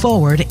path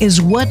forward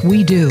is what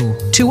we do.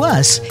 To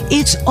us,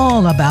 it's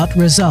all about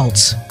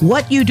results.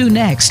 What you do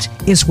next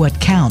is what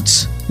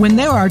counts. When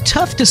there are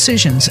tough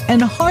decisions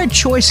and hard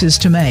choices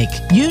to make,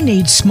 you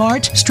need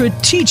smart,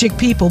 strategic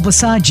people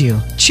beside you.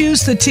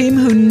 Choose the team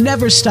who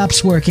never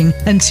stops working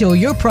until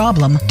your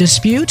problem,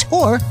 dispute,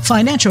 or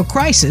financial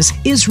crisis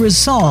is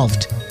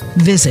resolved.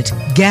 Visit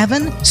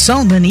Gavin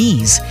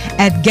Solmonese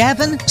at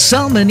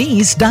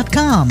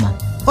gavinsolmonese.com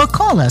or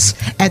call us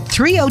at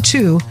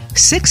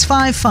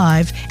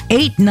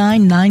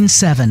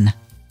 302-655-8997.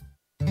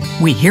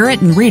 We hear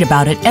it and read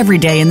about it every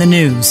day in the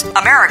news.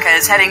 America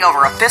is heading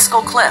over a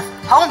fiscal cliff.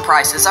 Home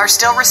prices are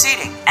still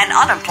receding and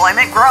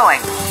unemployment growing.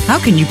 How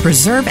can you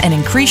preserve and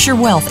increase your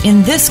wealth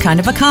in this kind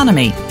of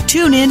economy?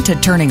 Tune in to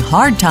Turning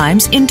Hard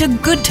Times into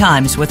Good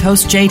Times with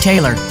host Jay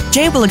Taylor.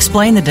 Jay will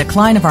explain the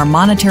decline of our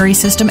monetary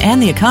system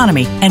and the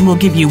economy and will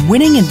give you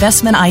winning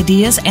investment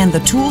ideas and the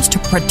tools to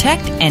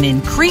protect and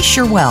increase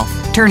your wealth.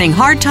 Turning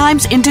Hard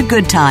Times into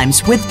Good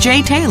Times with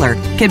Jay Taylor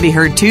can be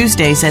heard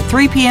Tuesdays at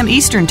 3 p.m.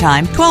 Eastern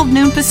Time, 12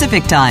 noon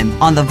Pacific Time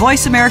on the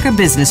Voice America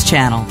Business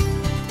Channel.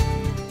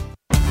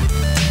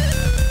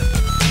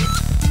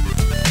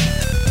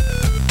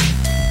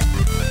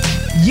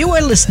 You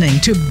are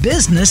listening to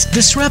Business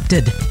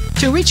Disrupted.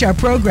 To reach our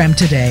program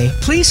today,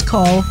 please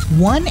call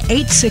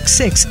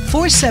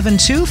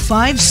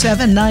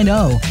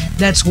 1-866-472-5790.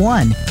 That's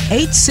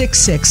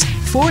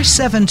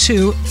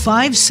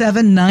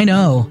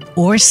 1-866-472-5790.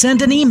 Or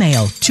send an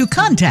email to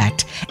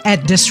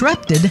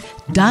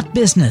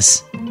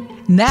contact@disrupted.business.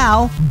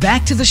 Now,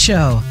 back to the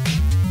show.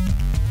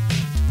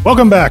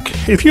 Welcome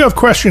back. If you have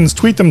questions,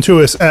 tweet them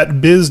to us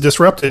at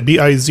BizDisrupted,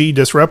 B-I-Z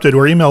Disrupted,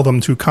 or email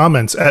them to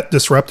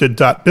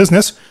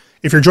comments@disrupted.business.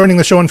 If you're joining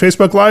the show on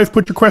Facebook Live,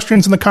 put your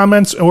questions in the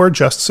comments or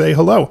just say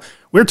hello.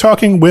 We're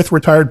talking with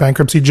retired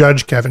bankruptcy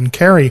judge Kevin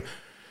Carey.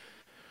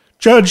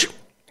 Judge,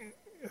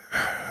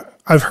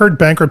 I've heard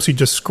bankruptcy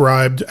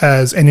described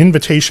as an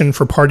invitation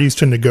for parties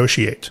to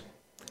negotiate.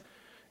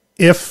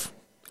 If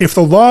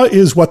the law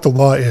is what the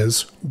law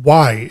is,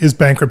 why is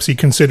bankruptcy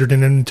considered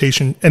an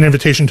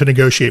invitation to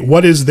negotiate?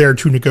 What is there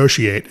to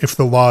negotiate if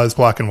the law is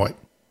black and white?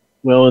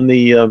 Well, in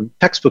the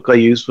textbook I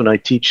use when I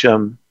teach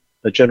a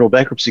general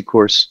bankruptcy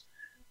course,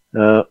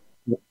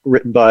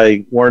 written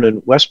by Warren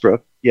and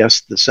Westbrook,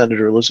 yes, the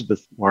Senator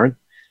Elizabeth Warren,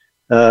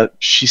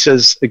 she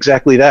says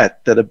exactly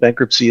that a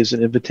bankruptcy is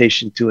an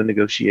invitation to a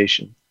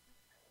negotiation.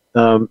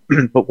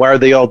 But why are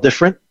they all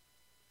different?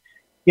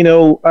 You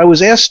know, I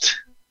was asked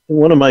in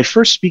one of my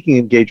first speaking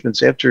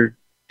engagements after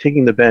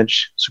taking the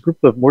bench, it's a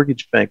group of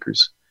mortgage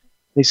bankers.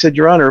 They said,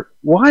 Your Honor,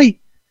 why,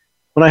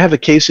 when I have a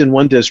case in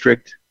one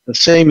district, the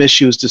same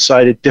issue is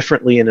decided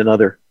differently in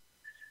another?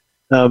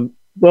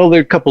 Well, there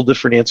are a couple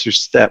different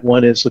answers to that.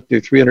 One is, look, there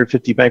are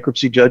 350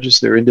 bankruptcy judges.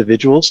 They're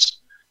individuals.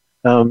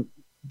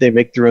 They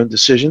make their own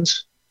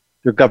decisions.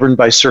 They're governed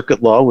by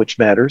circuit law, which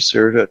matters.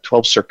 There are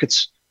 12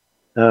 circuits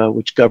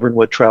which govern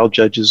what trial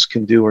judges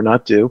can do or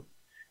not do.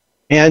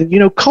 And, you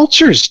know,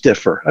 cultures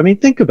differ. I mean,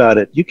 think about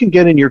it. You can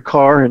get in your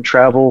car and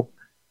travel,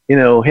 you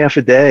know, half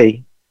a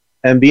day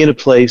and be in a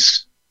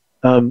place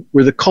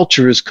where the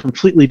culture is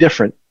completely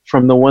different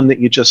from the one that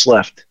you just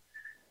left.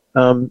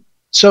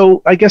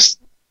 So I guess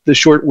the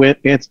short way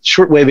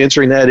of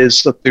answering that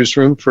is, look, there's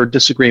room for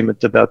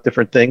disagreement about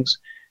different things,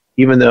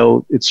 even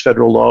though it's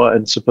federal law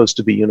and supposed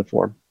to be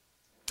uniform.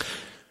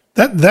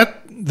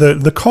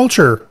 The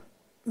culture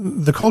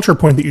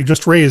point that you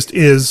just raised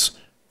is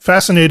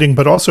fascinating,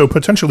 but also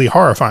potentially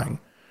horrifying.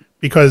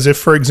 Because if,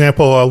 for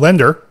example, a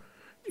lender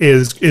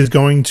is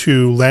going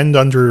to lend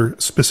under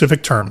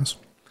specific terms,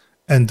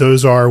 and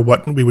those are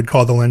what we would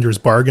call the lender's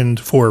bargained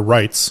for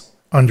rights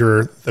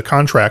under the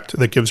contract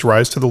that gives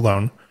rise to the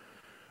loan,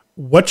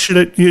 what should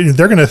it?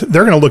 They're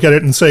gonna look at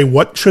it and say,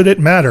 what should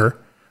it matter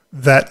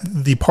that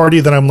the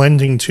party that I'm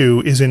lending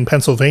to is in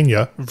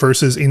Pennsylvania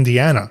versus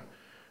Indiana?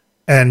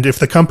 And if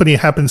the company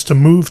happens to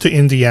move to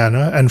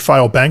Indiana and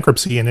file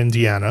bankruptcy in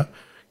Indiana,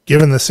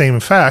 given the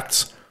same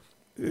facts,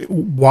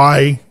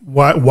 why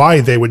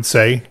they would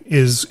say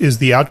is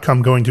the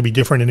outcome going to be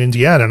different in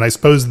Indiana? And I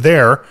suppose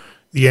the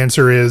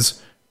answer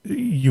is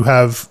you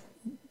have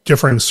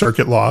different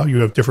circuit law, you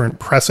have different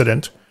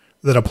precedent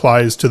that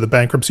applies to the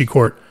bankruptcy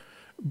court.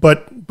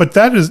 But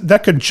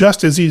that could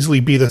just as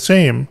easily be the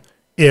same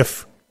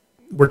if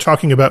we're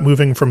talking about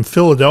moving from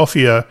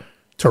Philadelphia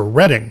to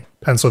Reading,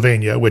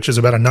 Pennsylvania, which is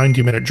about a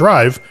 90-minute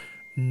drive,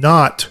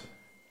 not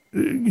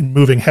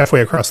moving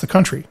halfway across the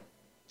country.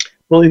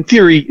 Well, in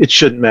theory, it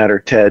shouldn't matter,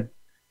 Ted.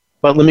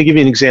 But let me give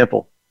you an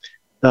example.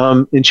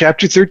 In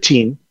Chapter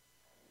 13,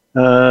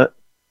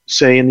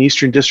 say in the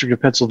Eastern District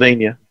of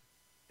Pennsylvania,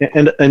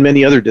 and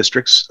many other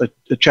districts, a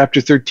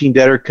Chapter 13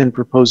 debtor can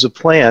propose a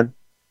plan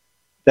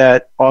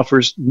that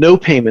offers no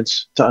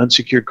payments to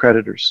unsecured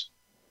creditors.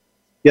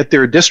 Yet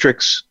there are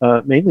districts,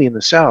 mainly in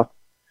the South,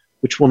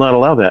 which will not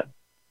allow that.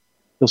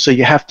 They'll say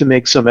you have to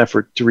make some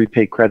effort to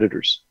repay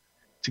creditors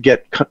to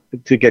get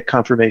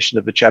confirmation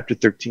of a Chapter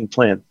 13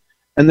 plan.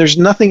 And there's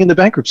nothing in the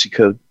bankruptcy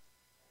code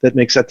that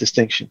makes that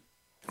distinction.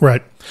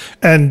 Right.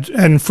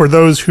 And for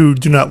those who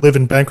do not live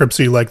in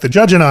bankruptcy like the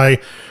judge and I,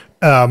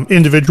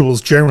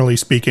 individuals, generally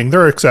speaking,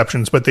 there are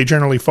exceptions, but they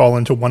generally fall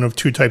into one of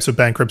two types of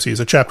bankruptcies.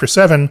 A Chapter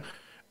 7,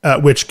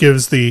 which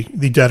gives the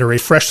debtor a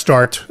fresh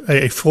start,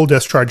 a full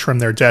discharge from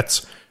their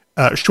debts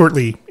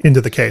shortly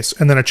into the case.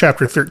 And then a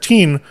Chapter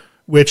 13,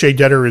 which a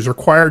debtor is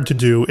required to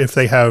do if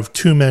they have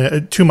too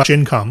much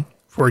income,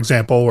 for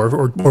example,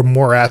 or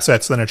more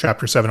assets than a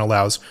Chapter 7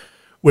 allows,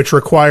 which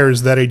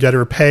requires that a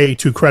debtor pay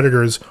to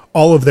creditors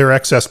all of their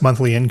excess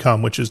monthly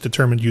income, which is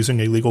determined using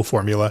a legal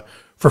formula,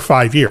 for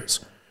 5 years.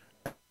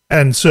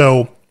 And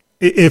so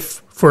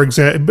if, for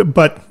example,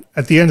 but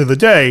at the end of the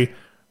day,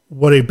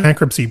 what a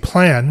bankruptcy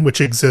plan,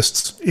 which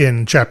exists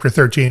in Chapter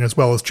 13 as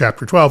well as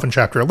Chapter 12 and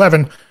Chapter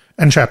 11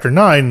 and Chapter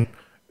 9,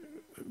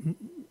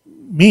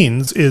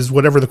 means is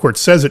whatever the court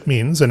says it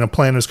means, and a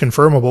plan is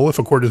confirmable if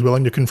a court is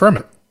willing to confirm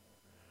it.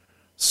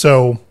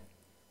 So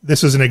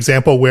this is an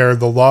example where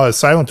the law is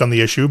silent on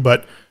the issue,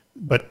 but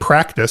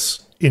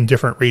practice in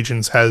different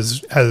regions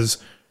has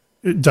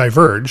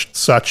diverged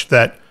such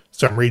that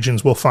some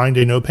regions will find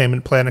a no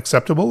payment plan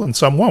acceptable and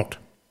some won't.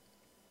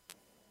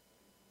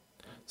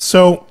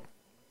 So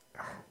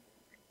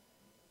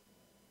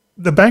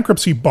the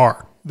bankruptcy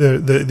bar,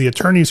 the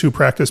attorneys who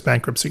practice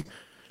bankruptcy,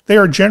 they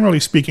are generally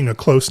speaking a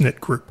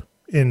close-knit group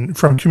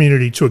from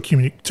community to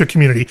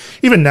community.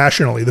 Even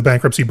nationally, the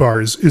bankruptcy bar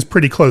is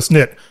pretty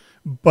close-knit.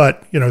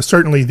 But,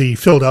 certainly the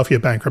Philadelphia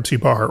bankruptcy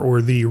bar or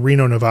the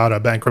Reno, Nevada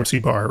bankruptcy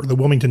bar or the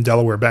Wilmington,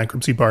 Delaware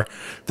bankruptcy bar,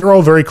 they're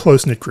all very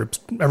close-knit groups.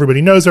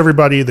 Everybody knows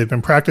everybody. They've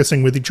been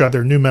practicing with each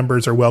other. New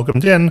members are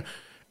welcomed in,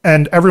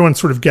 and everyone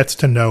sort of gets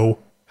to know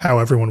how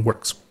everyone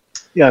works.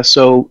 Yeah,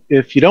 so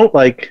if you don't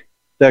like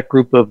that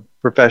group of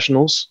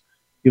professionals,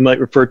 you might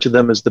refer to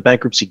them as the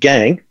bankruptcy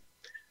gang.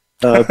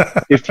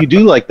 If you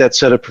do like that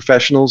set of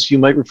professionals, you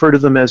might refer to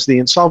them as the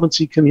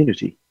insolvency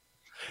community.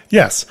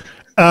 Yes.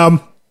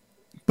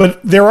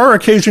 But there are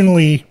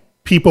occasionally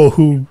people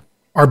who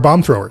are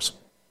bomb throwers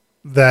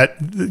that,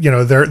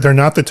 they're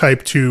not the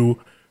type to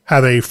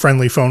have a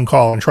friendly phone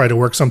call and try to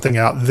work something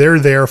out. They're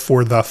there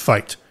for the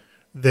fight.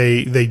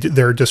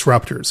 They're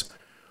disruptors.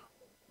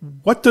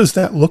 What does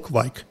that look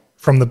like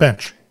from the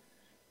bench?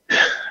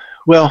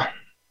 Well,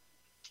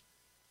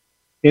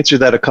 answer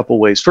that a couple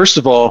ways. First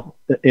of all,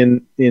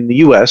 in the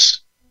U.S.,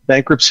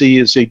 bankruptcy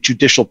is a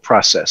judicial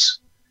process,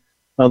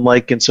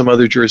 unlike in some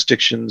other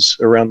jurisdictions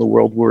around the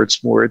world where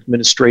it's more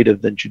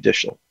administrative than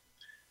judicial.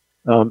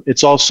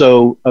 It's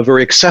also a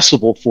very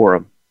accessible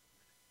forum.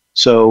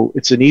 So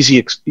it's an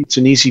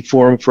easy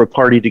forum for a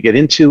party to get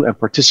into and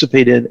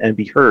participate in and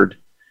be heard.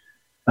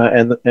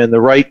 And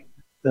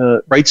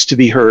the rights to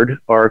be heard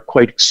are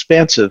quite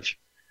expansive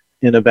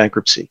in a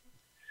bankruptcy.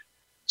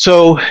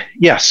 So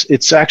yes,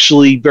 it's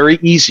actually very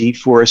easy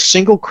for a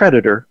single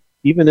creditor,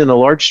 even in a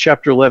large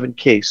Chapter 11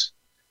 case,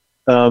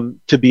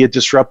 to be a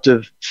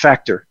disruptive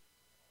factor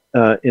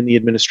in the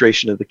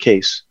administration of the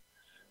case.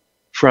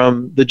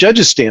 From the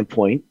judge's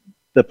standpoint,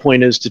 the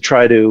point is to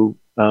try to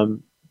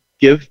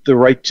give the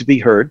right to be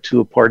heard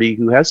to a party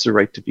who has the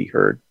right to be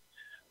heard,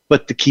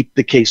 but to keep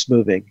the case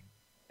moving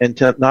and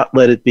to not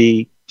let it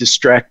be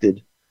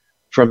distracted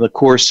from the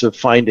course of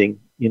finding,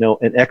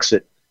 an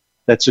exit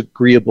that's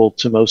agreeable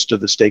to most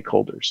of the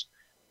stakeholders.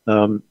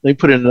 Let me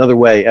put it another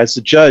way. As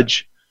the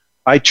judge,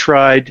 I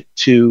tried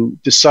to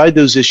decide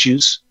those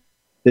issues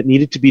that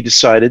needed to be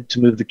decided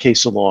to move the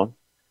case along.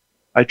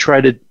 I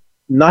tried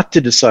not to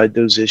decide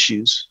those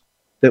issues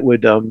that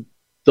would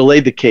delay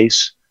the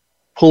case,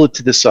 pull it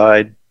to the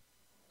side,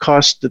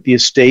 cost the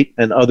estate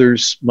and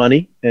others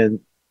money, and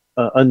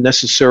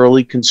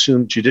unnecessarily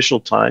consume judicial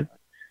time,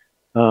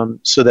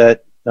 so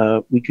that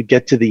we could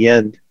get to the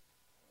end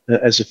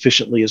as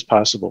efficiently as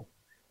possible.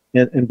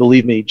 And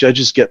believe me,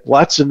 judges get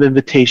lots of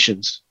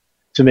invitations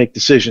to make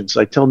decisions.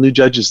 I tell new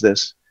judges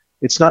this.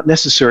 It's not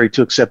necessary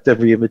to accept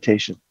every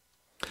invitation.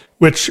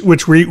 Which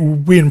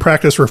we in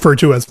practice refer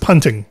to as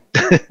punting.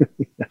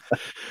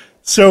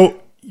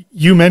 So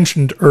you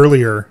mentioned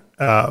earlier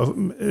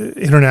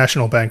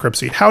international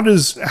bankruptcy. How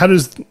does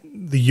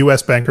the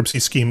U.S. bankruptcy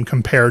scheme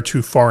compare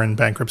to foreign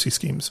bankruptcy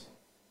schemes?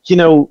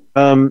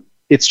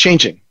 It's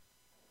changing.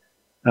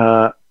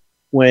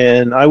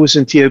 When I was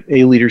in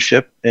TMA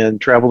leadership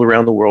and traveled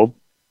around the world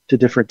to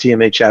different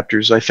TMA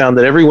chapters, I found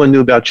that everyone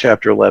knew about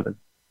Chapter 11,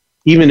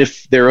 even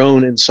if their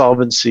own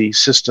insolvency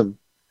system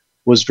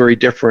was very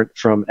different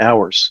from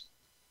ours.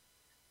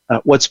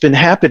 What's been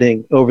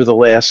happening over the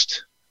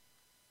last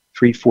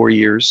 3-4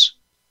 years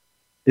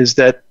is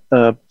that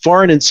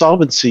foreign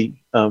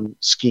insolvency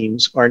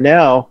schemes are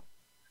now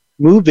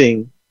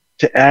moving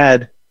to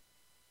add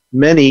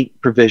many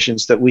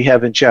provisions that we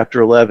have in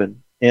Chapter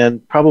 11.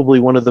 And probably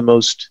one of the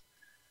most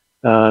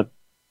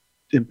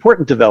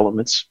important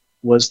developments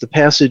was the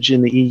passage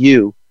in the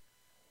EU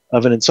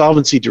of an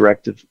insolvency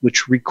directive,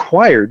 which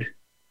required,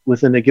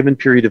 within a given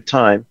period of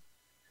time,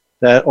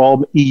 that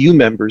all EU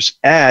members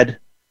add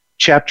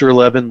Chapter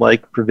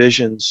 11-like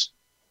provisions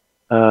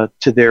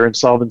to their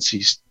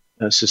insolvency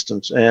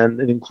systems.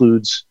 And it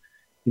includes,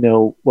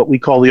 what we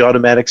call the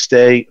automatic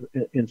stay.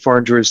 In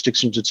foreign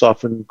jurisdictions, it's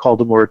often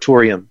called a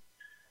moratorium.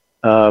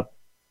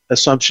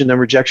 Assumption and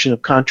rejection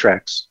of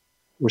contracts,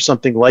 or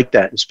something like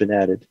that has been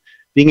added.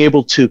 Being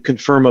able to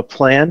confirm a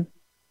plan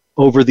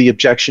over the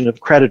objection of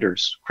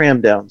creditors,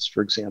 cram downs,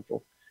 for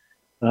example.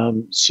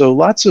 So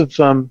lots of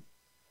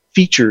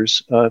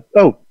features.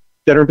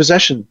 Debtor in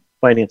possession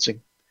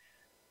financing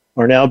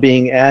are now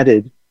being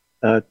added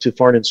to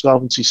foreign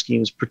insolvency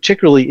schemes,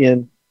 particularly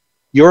in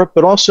Europe,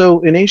 but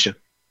also in Asia.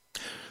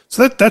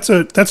 So that's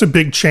a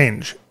big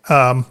change.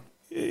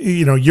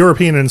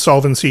 European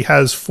insolvency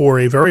has for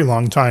a very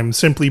long time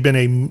simply been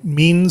a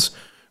means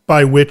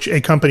by which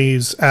a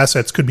company's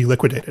assets could be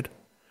liquidated.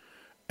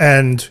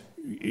 And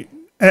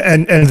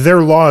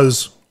their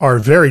laws are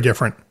very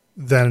different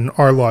than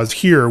our laws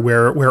here,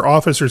 where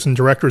officers and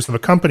directors of a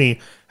company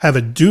have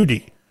a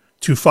duty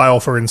to file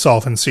for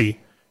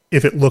insolvency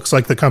if it looks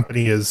like the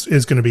company is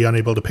going to be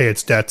unable to pay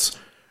its debts,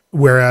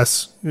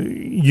 whereas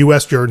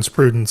U.S.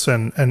 jurisprudence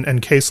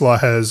and case law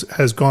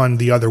has gone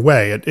the other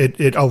way.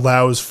 It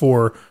allows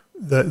for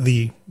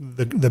the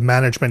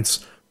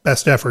management's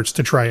best efforts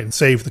to try and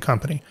save the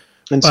company.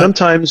 And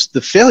sometimes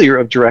the failure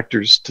of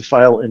directors to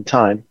file in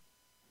time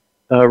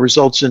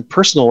results in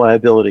personal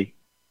liability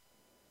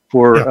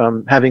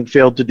for having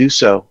failed to do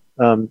so.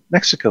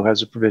 Mexico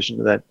has a provision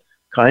of that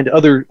kind.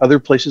 Other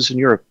places in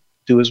Europe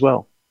do as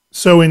well.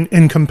 So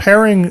in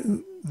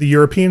comparing the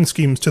European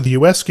schemes to the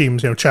U.S.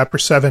 schemes, Chapter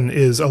 7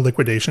 is a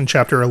liquidation.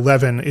 Chapter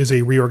 11 is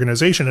a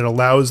reorganization. It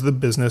allows the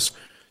business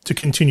to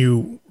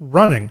continue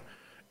running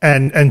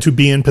and to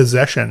be in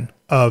possession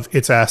of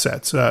its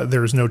assets.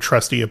 There's no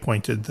trustee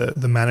appointed.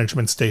 The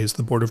management stays,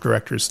 the board of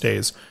directors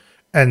stays,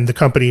 and the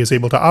company is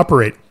able to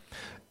operate.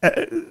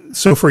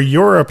 So for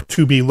Europe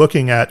to be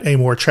looking at a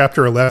more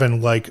Chapter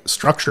 11-like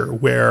structure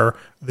where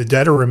the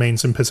debtor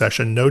remains in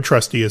possession, no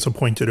trustee is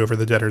appointed over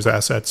the debtor's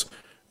assets,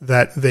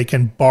 that they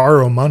can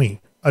borrow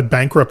money, a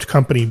bankrupt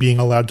company being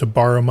allowed to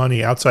borrow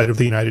money outside of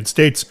the United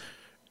States,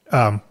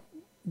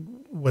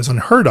 was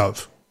unheard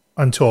of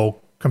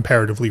until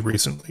comparatively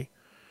recently.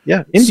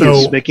 Yeah,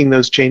 India's making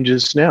those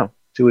changes now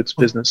to its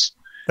business.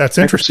 That's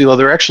interesting. Well,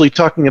 they're actually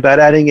talking about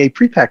adding a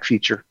pre-pack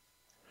feature.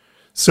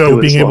 So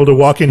being able to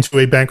walk into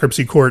a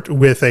bankruptcy court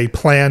with a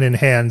plan in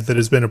hand that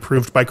has been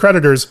approved by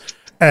creditors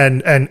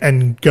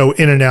and go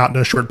in and out in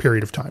a short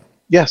period of time.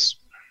 Yes.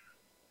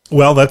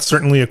 Well, that's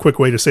certainly a quick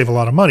way to save a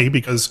lot of money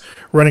because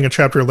running a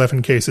Chapter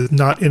 11 case is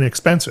not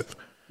inexpensive.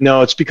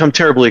 No, it's become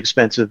terribly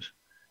expensive.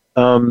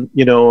 And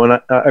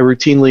I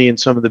routinely, in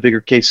some of the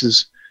bigger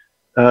cases,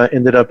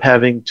 ended up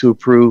having to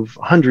approve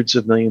hundreds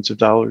of millions of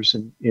dollars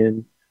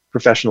in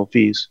professional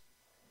fees,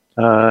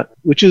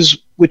 which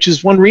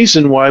is one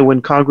reason why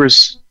when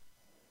Congress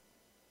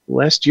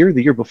last year,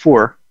 the year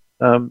before,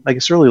 I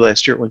guess early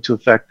last year it went into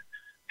effect,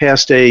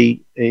 passed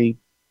an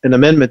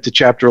amendment to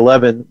Chapter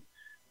 11,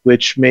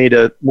 which made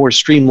a more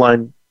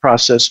streamlined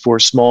process for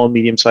small and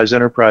medium-sized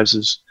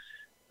enterprises,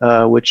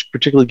 which,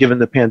 particularly given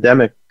the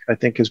pandemic, I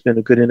think has been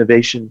a good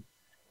innovation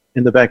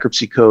in the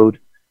bankruptcy code,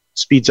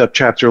 speeds up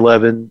Chapter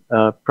 11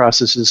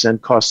 processes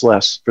and costs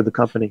less for the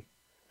company.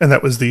 And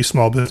that was the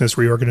Small Business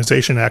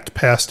Reorganization Act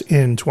passed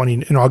in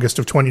August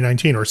of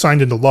 2019, or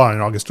signed into law in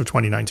August of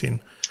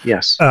 2019.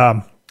 Yes.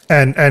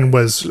 And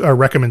was a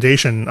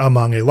recommendation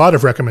among a lot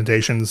of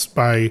recommendations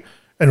by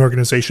an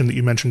organization that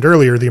you mentioned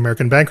earlier, the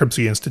American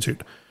Bankruptcy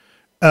Institute.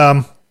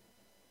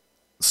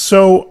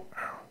 So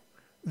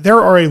there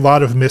are a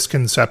lot of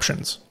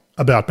misconceptions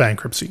about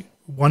bankruptcy.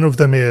 One of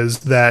them is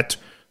that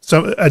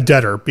a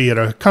debtor, be it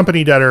a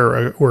company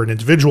debtor or an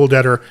individual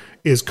debtor,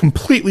 is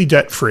completely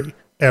debt-free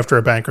after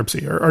a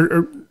bankruptcy.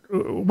 Or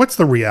what's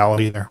the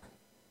reality there?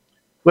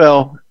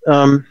 Well,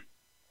 in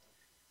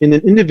an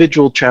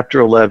individual Chapter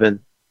 11,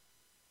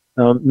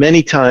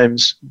 many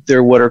times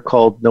they're what are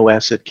called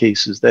no-asset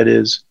cases. That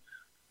is,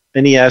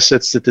 any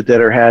assets that the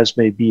debtor has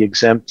may be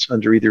exempt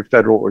under either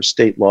federal or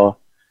state law,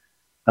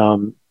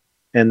 and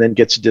then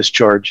gets a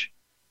discharge,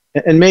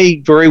 and may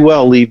very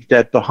well leave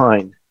debt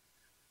behind.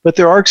 But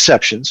there are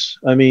exceptions.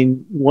 I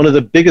mean, one of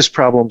the biggest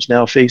problems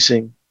now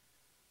facing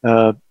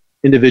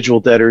individual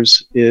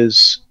debtors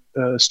is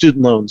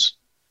student loans,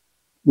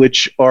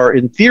 which are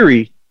in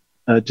theory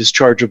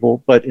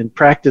dischargeable, but in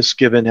practice,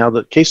 given how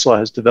the case law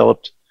has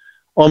developed,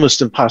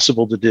 almost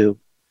impossible to do.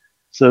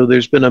 So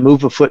there's been a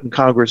move afoot in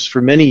Congress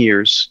for many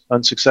years,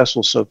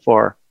 unsuccessful so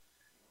far,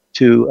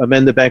 to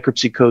amend the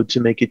bankruptcy code to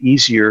make it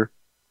easier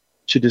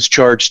to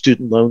discharge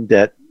student loan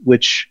debt,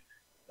 which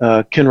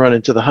can run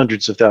into the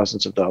hundreds of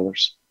thousands of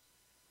dollars.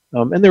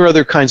 And there are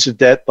other kinds of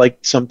debt, like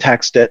some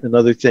tax debt and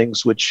other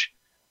things, which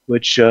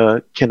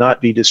cannot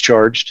be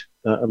discharged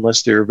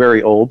unless they're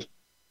very old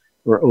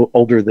or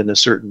older than a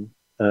certain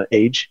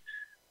age,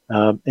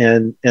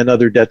 and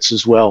other debts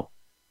as well.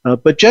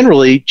 But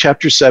generally,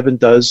 Chapter 7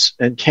 does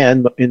and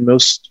can, in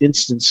most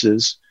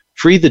instances,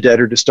 free the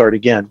debtor to start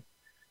again.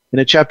 In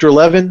a Chapter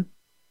 11,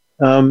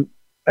 in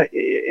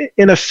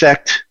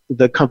effect,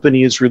 the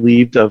company is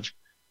relieved of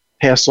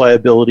past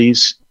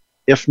liabilities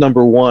if,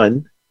 number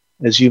one,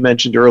 as you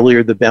mentioned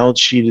earlier, the balance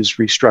sheet is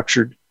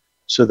restructured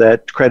so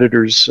that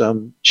creditors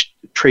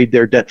trade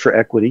their debt for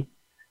equity.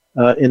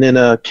 And in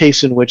a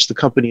case in which the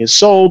company is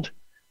sold,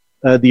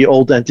 the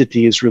old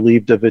entity is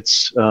relieved of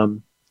its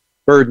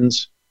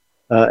burdens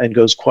and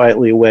goes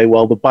quietly away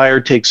while the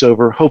buyer takes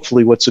over,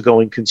 hopefully what's a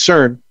going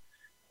concern,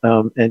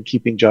 and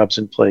keeping jobs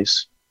in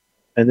place.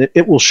 And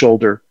it will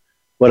shoulder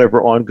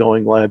whatever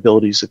ongoing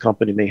liabilities the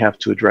company may have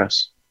to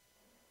address.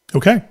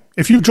 Okay.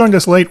 If you've joined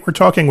us late, we're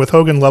talking with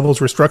Hogan Lovells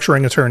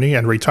restructuring attorney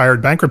and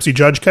retired bankruptcy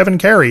judge Kevin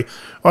Carey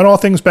on all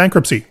things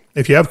bankruptcy.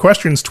 If you have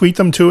questions, tweet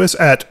them to us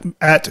at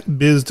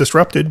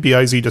BizDisrupted,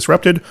 B-I-Z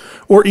Disrupted,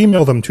 or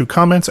email them to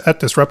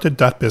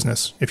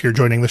comments@disrupted.business. If you're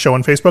joining the show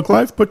on Facebook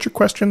Live, put your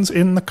questions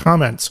in the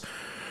comments.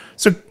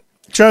 So,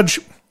 Judge,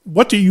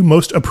 what do you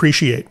most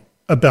appreciate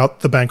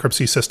about the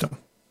bankruptcy system?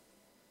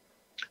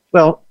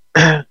 Well,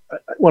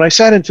 when I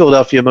sat in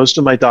Philadelphia, most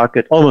of my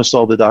docket, almost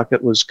all the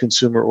docket, was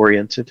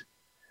consumer-oriented.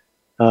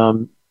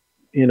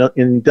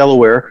 In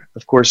Delaware,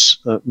 of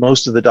course,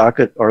 most of the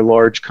docket are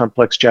large,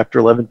 complex Chapter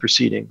 11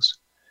 proceedings.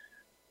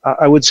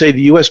 I would say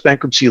the U.S.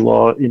 bankruptcy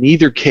law, in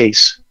either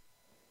case,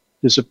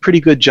 does a pretty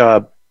good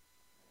job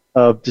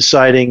of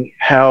deciding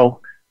how,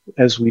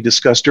 as we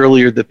discussed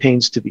earlier, the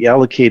pains to be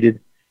allocated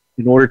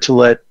in order to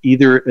let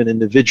either an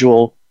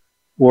individual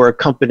or a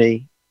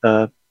company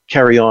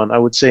carry on. I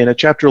would say in a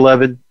Chapter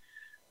 11,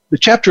 the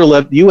Chapter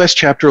 11, the U.S.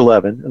 Chapter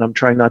 11, and I'm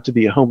trying not to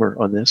be a homer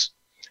on this,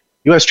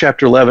 U.S.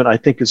 Chapter 11, I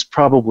think, is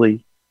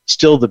probably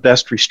still the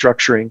best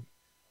restructuring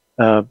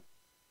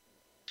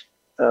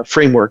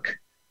framework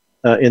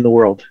in the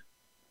world.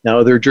 Now,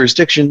 other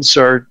jurisdictions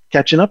are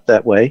catching up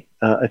that way,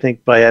 I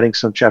think, by adding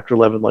some Chapter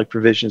 11-like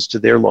provisions to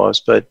their laws.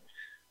 But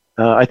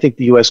I think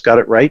the U.S. got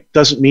it right.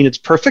 Doesn't mean it's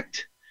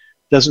perfect.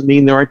 Doesn't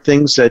mean there aren't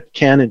things that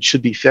can and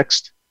should be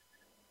fixed.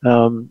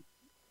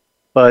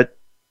 But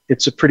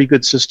it's a pretty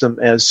good system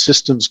as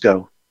systems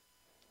go.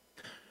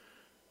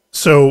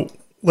 So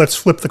let's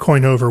flip the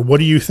coin over. What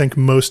do you think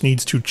most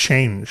needs to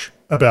change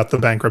about the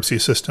bankruptcy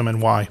system,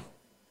 and why?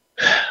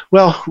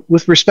 Well,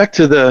 with respect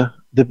to the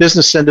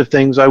business end of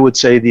things, I would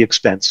say the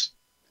expense.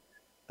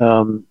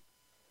 You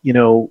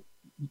know,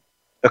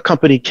 a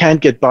company can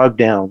get bogged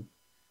down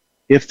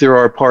if there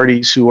are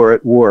parties who are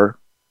at war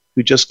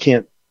who just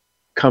can't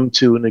come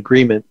to an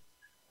agreement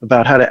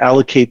about how to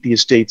allocate the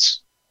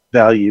estate's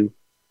value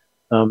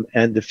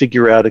and to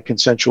figure out a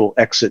consensual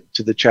exit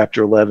to the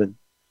Chapter 11.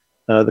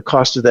 The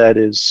cost of that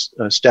is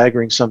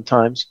staggering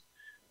sometimes.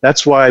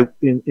 That's why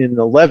in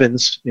the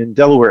 11s, in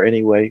Delaware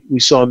anyway, we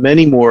saw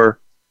many more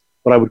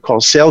what I would call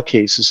sale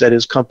cases, that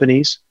is,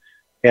 companies,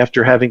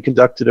 after having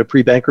conducted a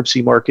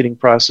pre-bankruptcy marketing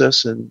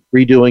process and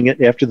redoing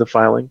it after the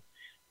filing,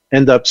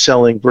 end up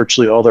selling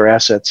virtually all their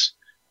assets,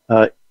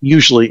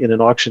 usually in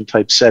an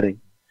auction-type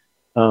setting.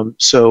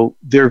 So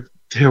there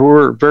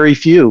were very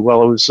few,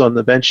 while I was on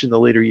the bench in the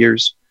later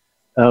years,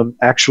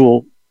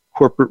 actual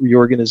corporate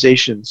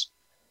reorganizations.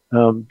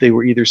 They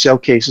were either sale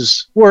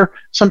cases or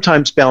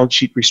sometimes balance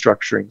sheet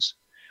restructurings.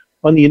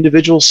 On the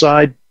individual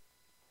side,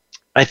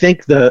 I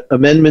think the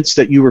amendments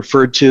that you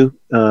referred to,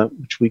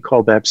 which we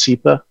call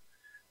BAPSIPA,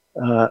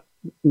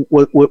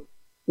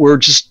 were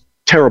just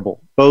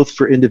terrible, both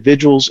for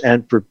individuals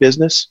and for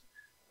business.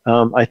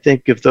 I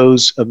think if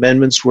those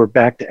amendments were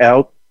backed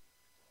out,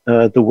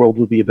 the world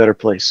would be a better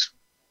place.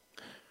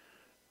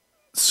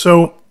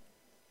 So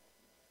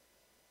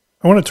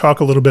I want to talk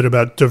a little bit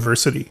about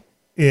diversity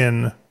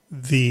in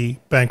the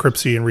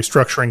bankruptcy and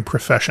restructuring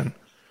profession.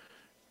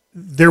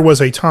 There was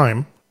a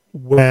time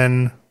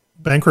when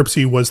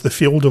bankruptcy was the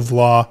field of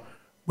law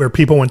where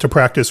people went to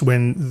practice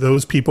when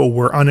those people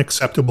were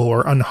unacceptable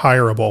or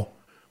unhireable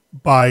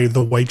by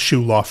the white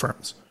shoe law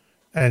firms.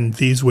 And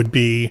these would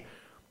be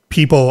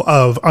people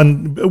of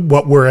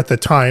what were at the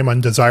time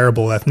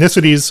undesirable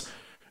ethnicities,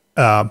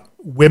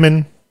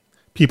 women,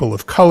 people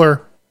of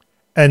color,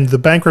 and the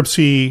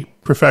bankruptcy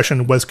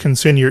profession was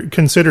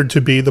considered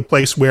to be the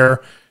place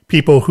where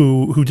people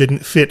who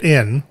didn't fit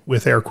in,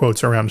 with air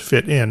quotes around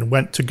fit in,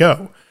 went to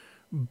go.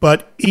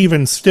 But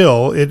even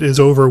still, it is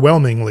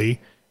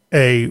overwhelmingly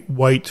a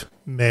white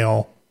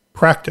male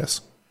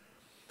practice.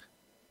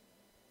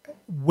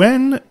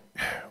 When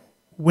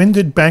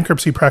did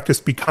bankruptcy practice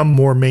become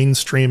more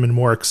mainstream and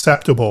more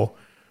acceptable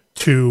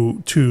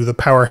to the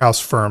powerhouse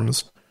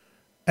firms?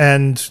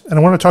 And I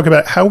want to talk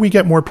about how we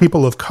get more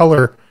people of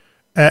color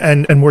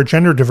and more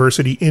gender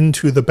diversity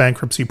into the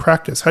bankruptcy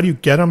practice. How do you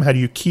get them? How do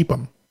you keep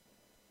them?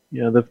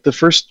 Yeah, the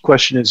first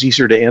question is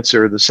easier to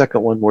answer. The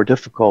second one more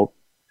difficult.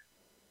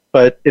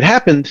 But it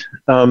happened.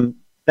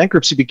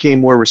 Bankruptcy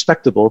became more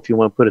respectable, if you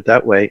want to put it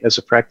that way, as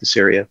a practice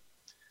area,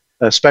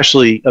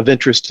 especially of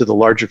interest to the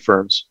larger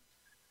firms,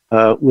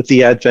 with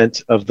the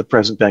advent of the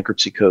present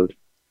bankruptcy code.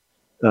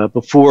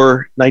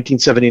 Before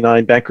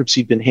 1979,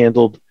 bankruptcy had been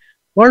handled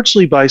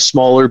largely by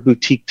smaller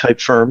boutique-type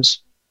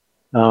firms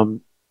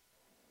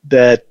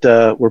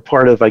that were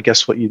part of, I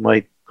guess, what you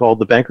might call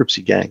the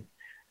bankruptcy gang.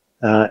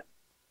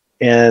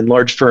 And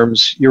large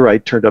firms, you're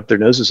right, turned up their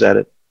noses at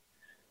it.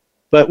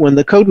 But when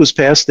the code was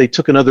passed, they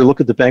took another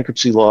look at the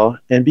bankruptcy law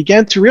and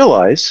began to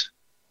realize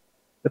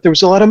that there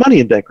was a lot of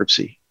money in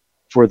bankruptcy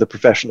for the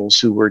professionals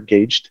who were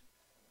engaged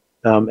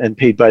and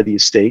paid by the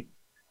estate,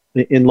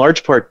 in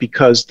large part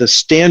because the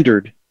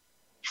standard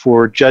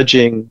for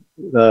judging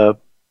the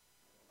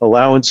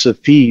allowance of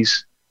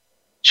fees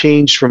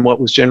changed from what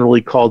was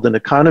generally called an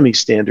economy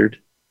standard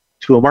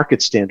to a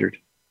market standard.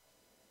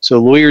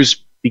 So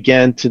lawyers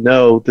began to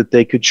know that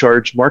they could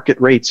charge market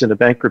rates in a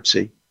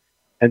bankruptcy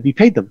and be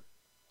paid them.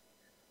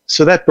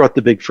 So that brought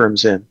the big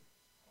firms in.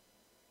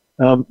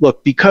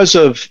 Look, because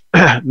of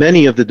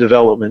many of the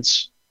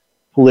developments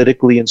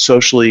politically and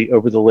socially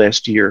over the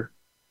last year,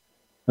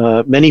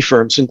 many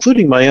firms,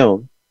 including my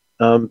own,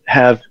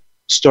 have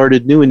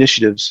started new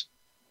initiatives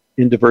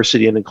in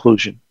diversity and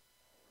inclusion.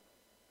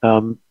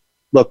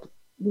 Look,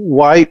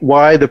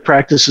 why the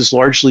practice is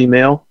largely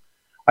male?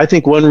 I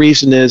think one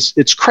reason is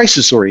it's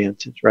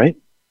crisis-oriented, right?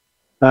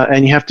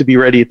 And you have to be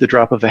ready at the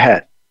drop of a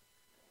hat.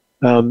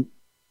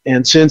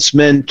 And since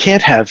men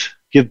can't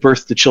give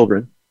birth to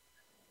children,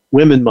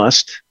 women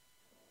must,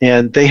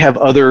 and they have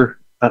other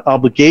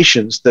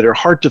obligations that are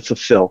hard to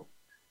fulfill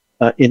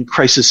in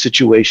crisis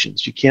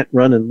situations. You can't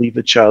run and leave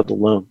a child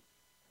alone.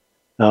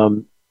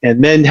 And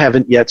men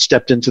haven't yet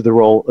stepped into the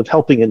role of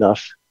helping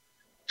enough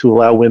to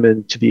allow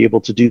women to be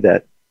able to do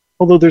that,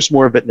 although there's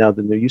more of it now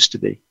than there used to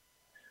be.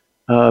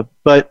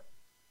 But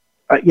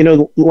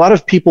a lot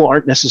of people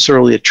aren't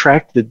necessarily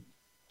attracted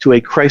to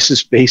a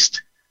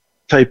crisis-based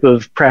type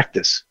of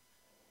practice.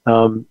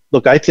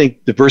 Look, I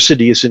think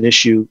diversity is an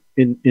issue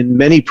in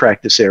many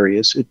practice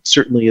areas. It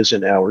certainly is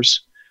in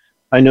ours.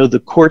 I know the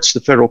courts, the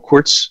federal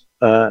courts,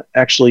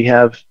 actually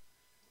have,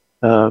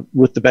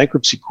 with the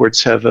bankruptcy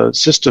courts, have a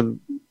system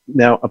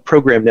now, a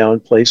program now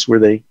in place where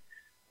they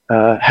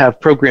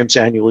have programs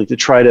annually to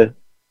try to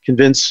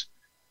convince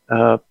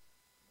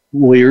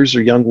lawyers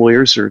or young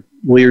lawyers or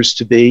lawyers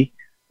to be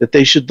that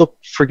they should look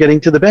for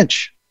getting to the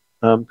bench,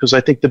 because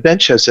I think the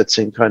bench has that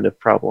same kind of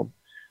problem.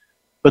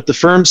 But the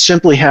firms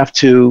simply have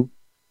to,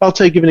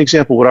 give an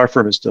example what our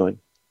firm is doing.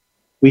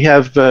 We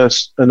have a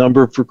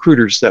number of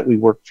recruiters that we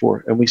work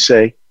for, and we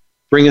say,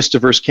 bring us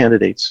diverse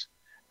candidates.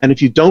 And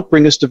if you don't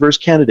bring us diverse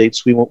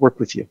candidates, we won't work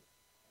with you.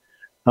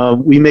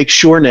 We make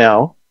sure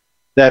now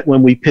that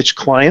when we pitch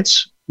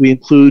clients, we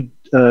include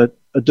a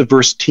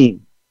diverse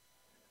team.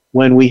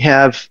 When we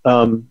have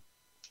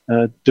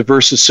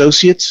diverse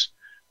associates,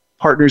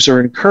 partners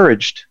are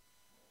encouraged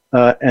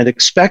and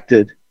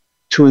expected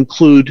to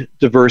include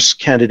diverse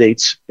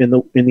candidates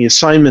in the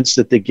assignments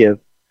that they give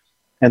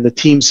and the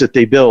teams that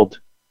they build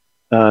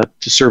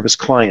to service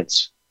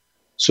clients.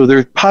 So there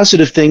are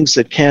positive things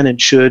that can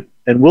and should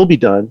and will be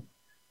done,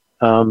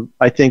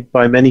 I think,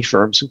 by many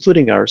firms,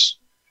 including ours,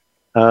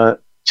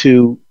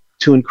 to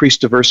increase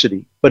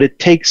diversity. But it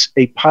takes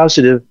a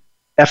positive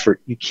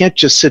effort. You can't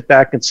just sit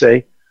back and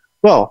say,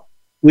 well,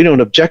 we don't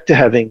object to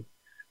having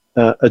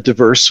a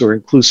diverse or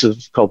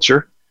inclusive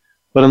culture,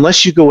 but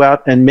unless you go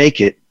out and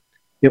make it,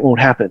 it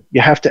won't happen.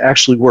 You have to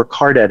actually work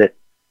hard at it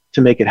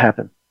to make it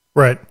happen.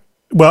 Right.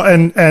 Well,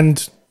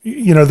 and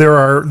you know, there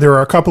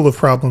are a couple of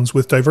problems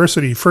with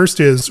diversity. First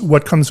is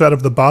what comes out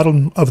of the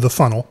bottom of the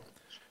funnel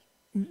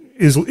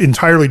is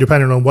entirely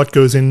dependent on what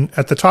goes in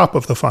at the top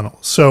of the funnel.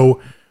 So,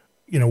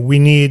 you know,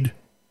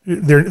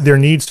 there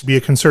needs to be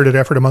a concerted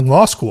effort among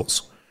law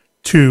schools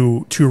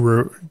to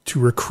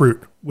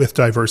recruit with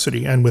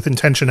diversity and with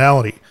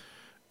intentionality.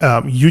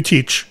 You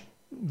teach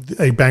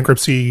a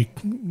bankruptcy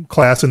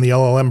class in the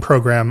LLM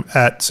program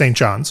at St.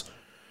 John's.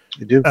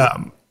 I do.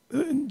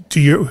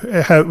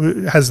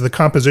 Has the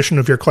composition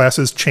of your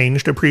classes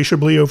changed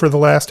appreciably over the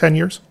last 10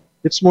 years?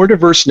 It's more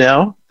diverse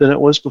now than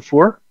it was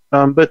before.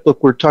 But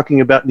look, we're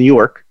talking about New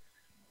York,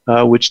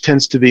 which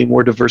tends to be a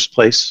more diverse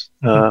place.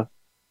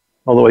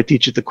 Although I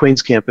teach at the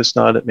Queens campus,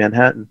 not at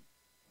Manhattan.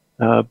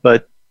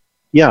 But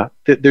yeah,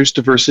 there's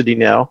diversity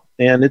now,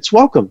 and it's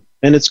welcome,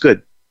 and it's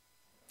good.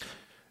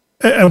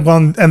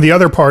 And the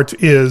other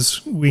part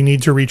is we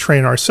need to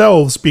retrain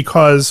ourselves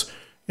because,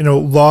 you know,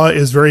 law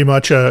is very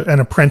much an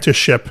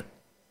apprenticeship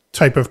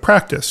type of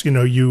practice. You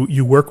know,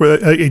 you work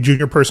with a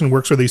junior person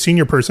works with a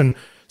senior person.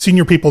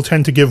 Senior people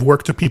tend to give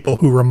work to people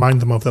who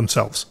remind them of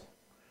themselves.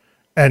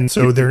 And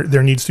so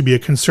there needs to be a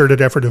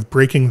concerted effort of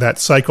breaking that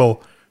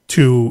cycle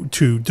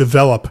to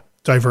develop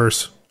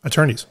diverse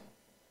attorneys.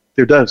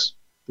 There does.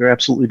 There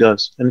absolutely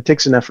does. And it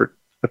takes an effort,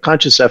 a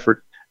conscious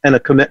effort, and a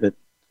commitment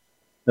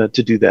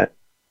to do that.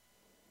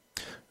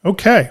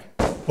 Okay.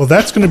 Well,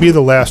 that's going to be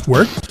the last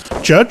word.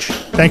 Judge,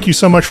 thank you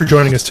so much for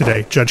joining us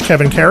today. Judge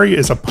Kevin Carey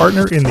is a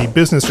partner in the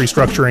business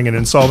restructuring and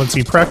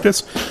insolvency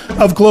practice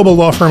of global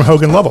law firm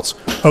Hogan Lovells.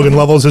 Hogan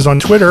Lovells is on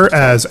Twitter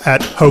as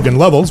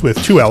 @HoganLevels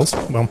with 2 L's.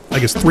 Well, I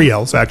guess 3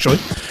 L's, actually.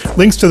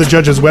 Links to the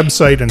judge's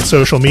website and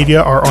social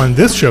media are on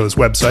this show's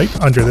website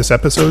under this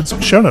episode's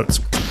show notes.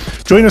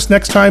 Join us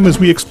next time as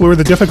we explore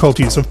the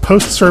difficulties of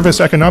post-service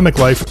economic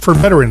life for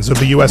veterans of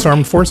the U.S.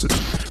 Armed Forces,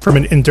 from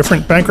an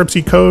indifferent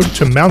bankruptcy code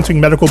to mounting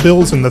medical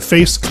bills in the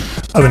face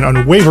of an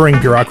unwavering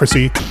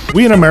bureaucracy.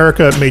 We in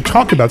America may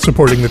talk about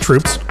supporting the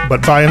troops,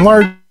 but by and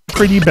large,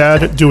 pretty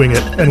bad at doing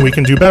it, and we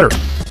can do better.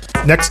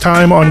 Next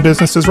time on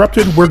Business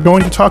Disrupted, we're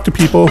going to talk to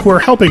people who are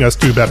helping us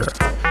do better.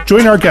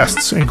 Join our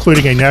guests,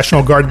 including a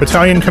National Guard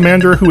battalion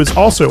commander who is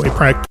also a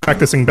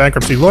practicing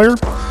bankruptcy lawyer,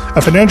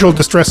 a financial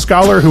distress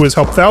scholar who has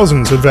helped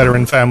thousands of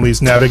veteran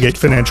families navigate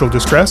financial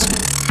distress,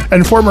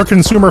 and former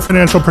Consumer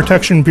Financial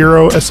Protection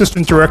Bureau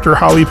Assistant Director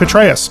Holly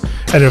Petraeus.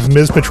 And if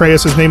Ms.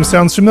 Petraeus' name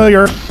sounds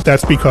familiar,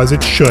 that's because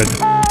it should.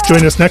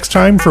 Join us next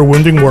time for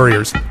Wounding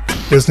Warriors.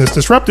 Business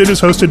Disrupted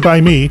is hosted by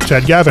me,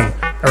 Ted Gavin.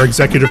 Our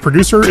executive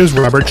producer is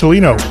Robert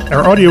Cellino.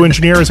 Our audio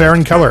engineer is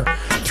Aaron Keller.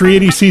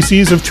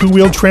 380cc's of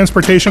two-wheeled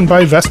transportation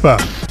by Vespa.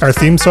 Our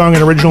theme song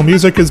and original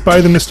music is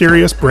by the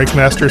mysterious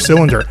Breakmaster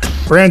Cylinder.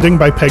 Branding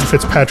by Peg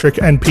Fitzpatrick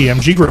and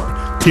PMG Group.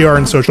 PR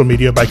and social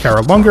media by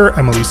Carol Lunger,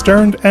 Emily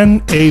Stern,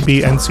 and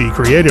AB&C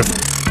Creative.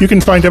 You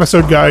can find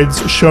episode guides,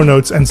 show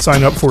notes, and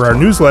sign up for our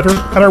newsletter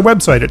at our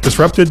website at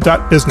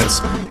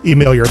disrupted.business.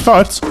 Email your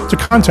thoughts to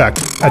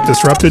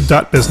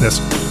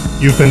contact@disrupted.business.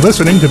 You've been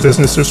listening to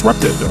Business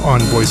Disrupted on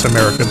Voice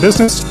America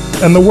Business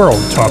and the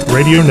World Talk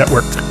Radio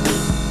Network.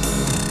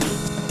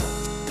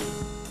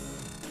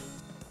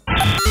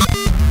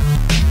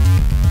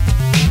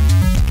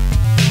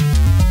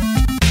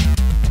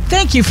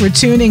 Thank Thank you for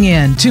tuning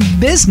in to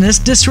Business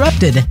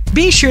Disrupted.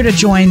 Be sure to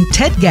join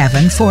Ted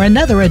Gavin for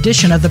another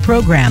edition of the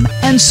program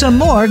and some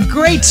more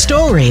great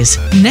stories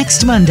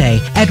next Monday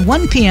at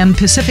 1 p.m.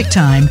 Pacific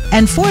Time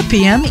and 4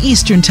 p.m.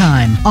 Eastern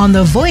Time on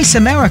the Voice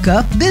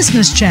America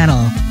Business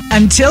Channel.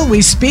 Until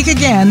we speak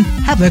again,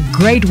 have a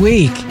great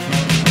week.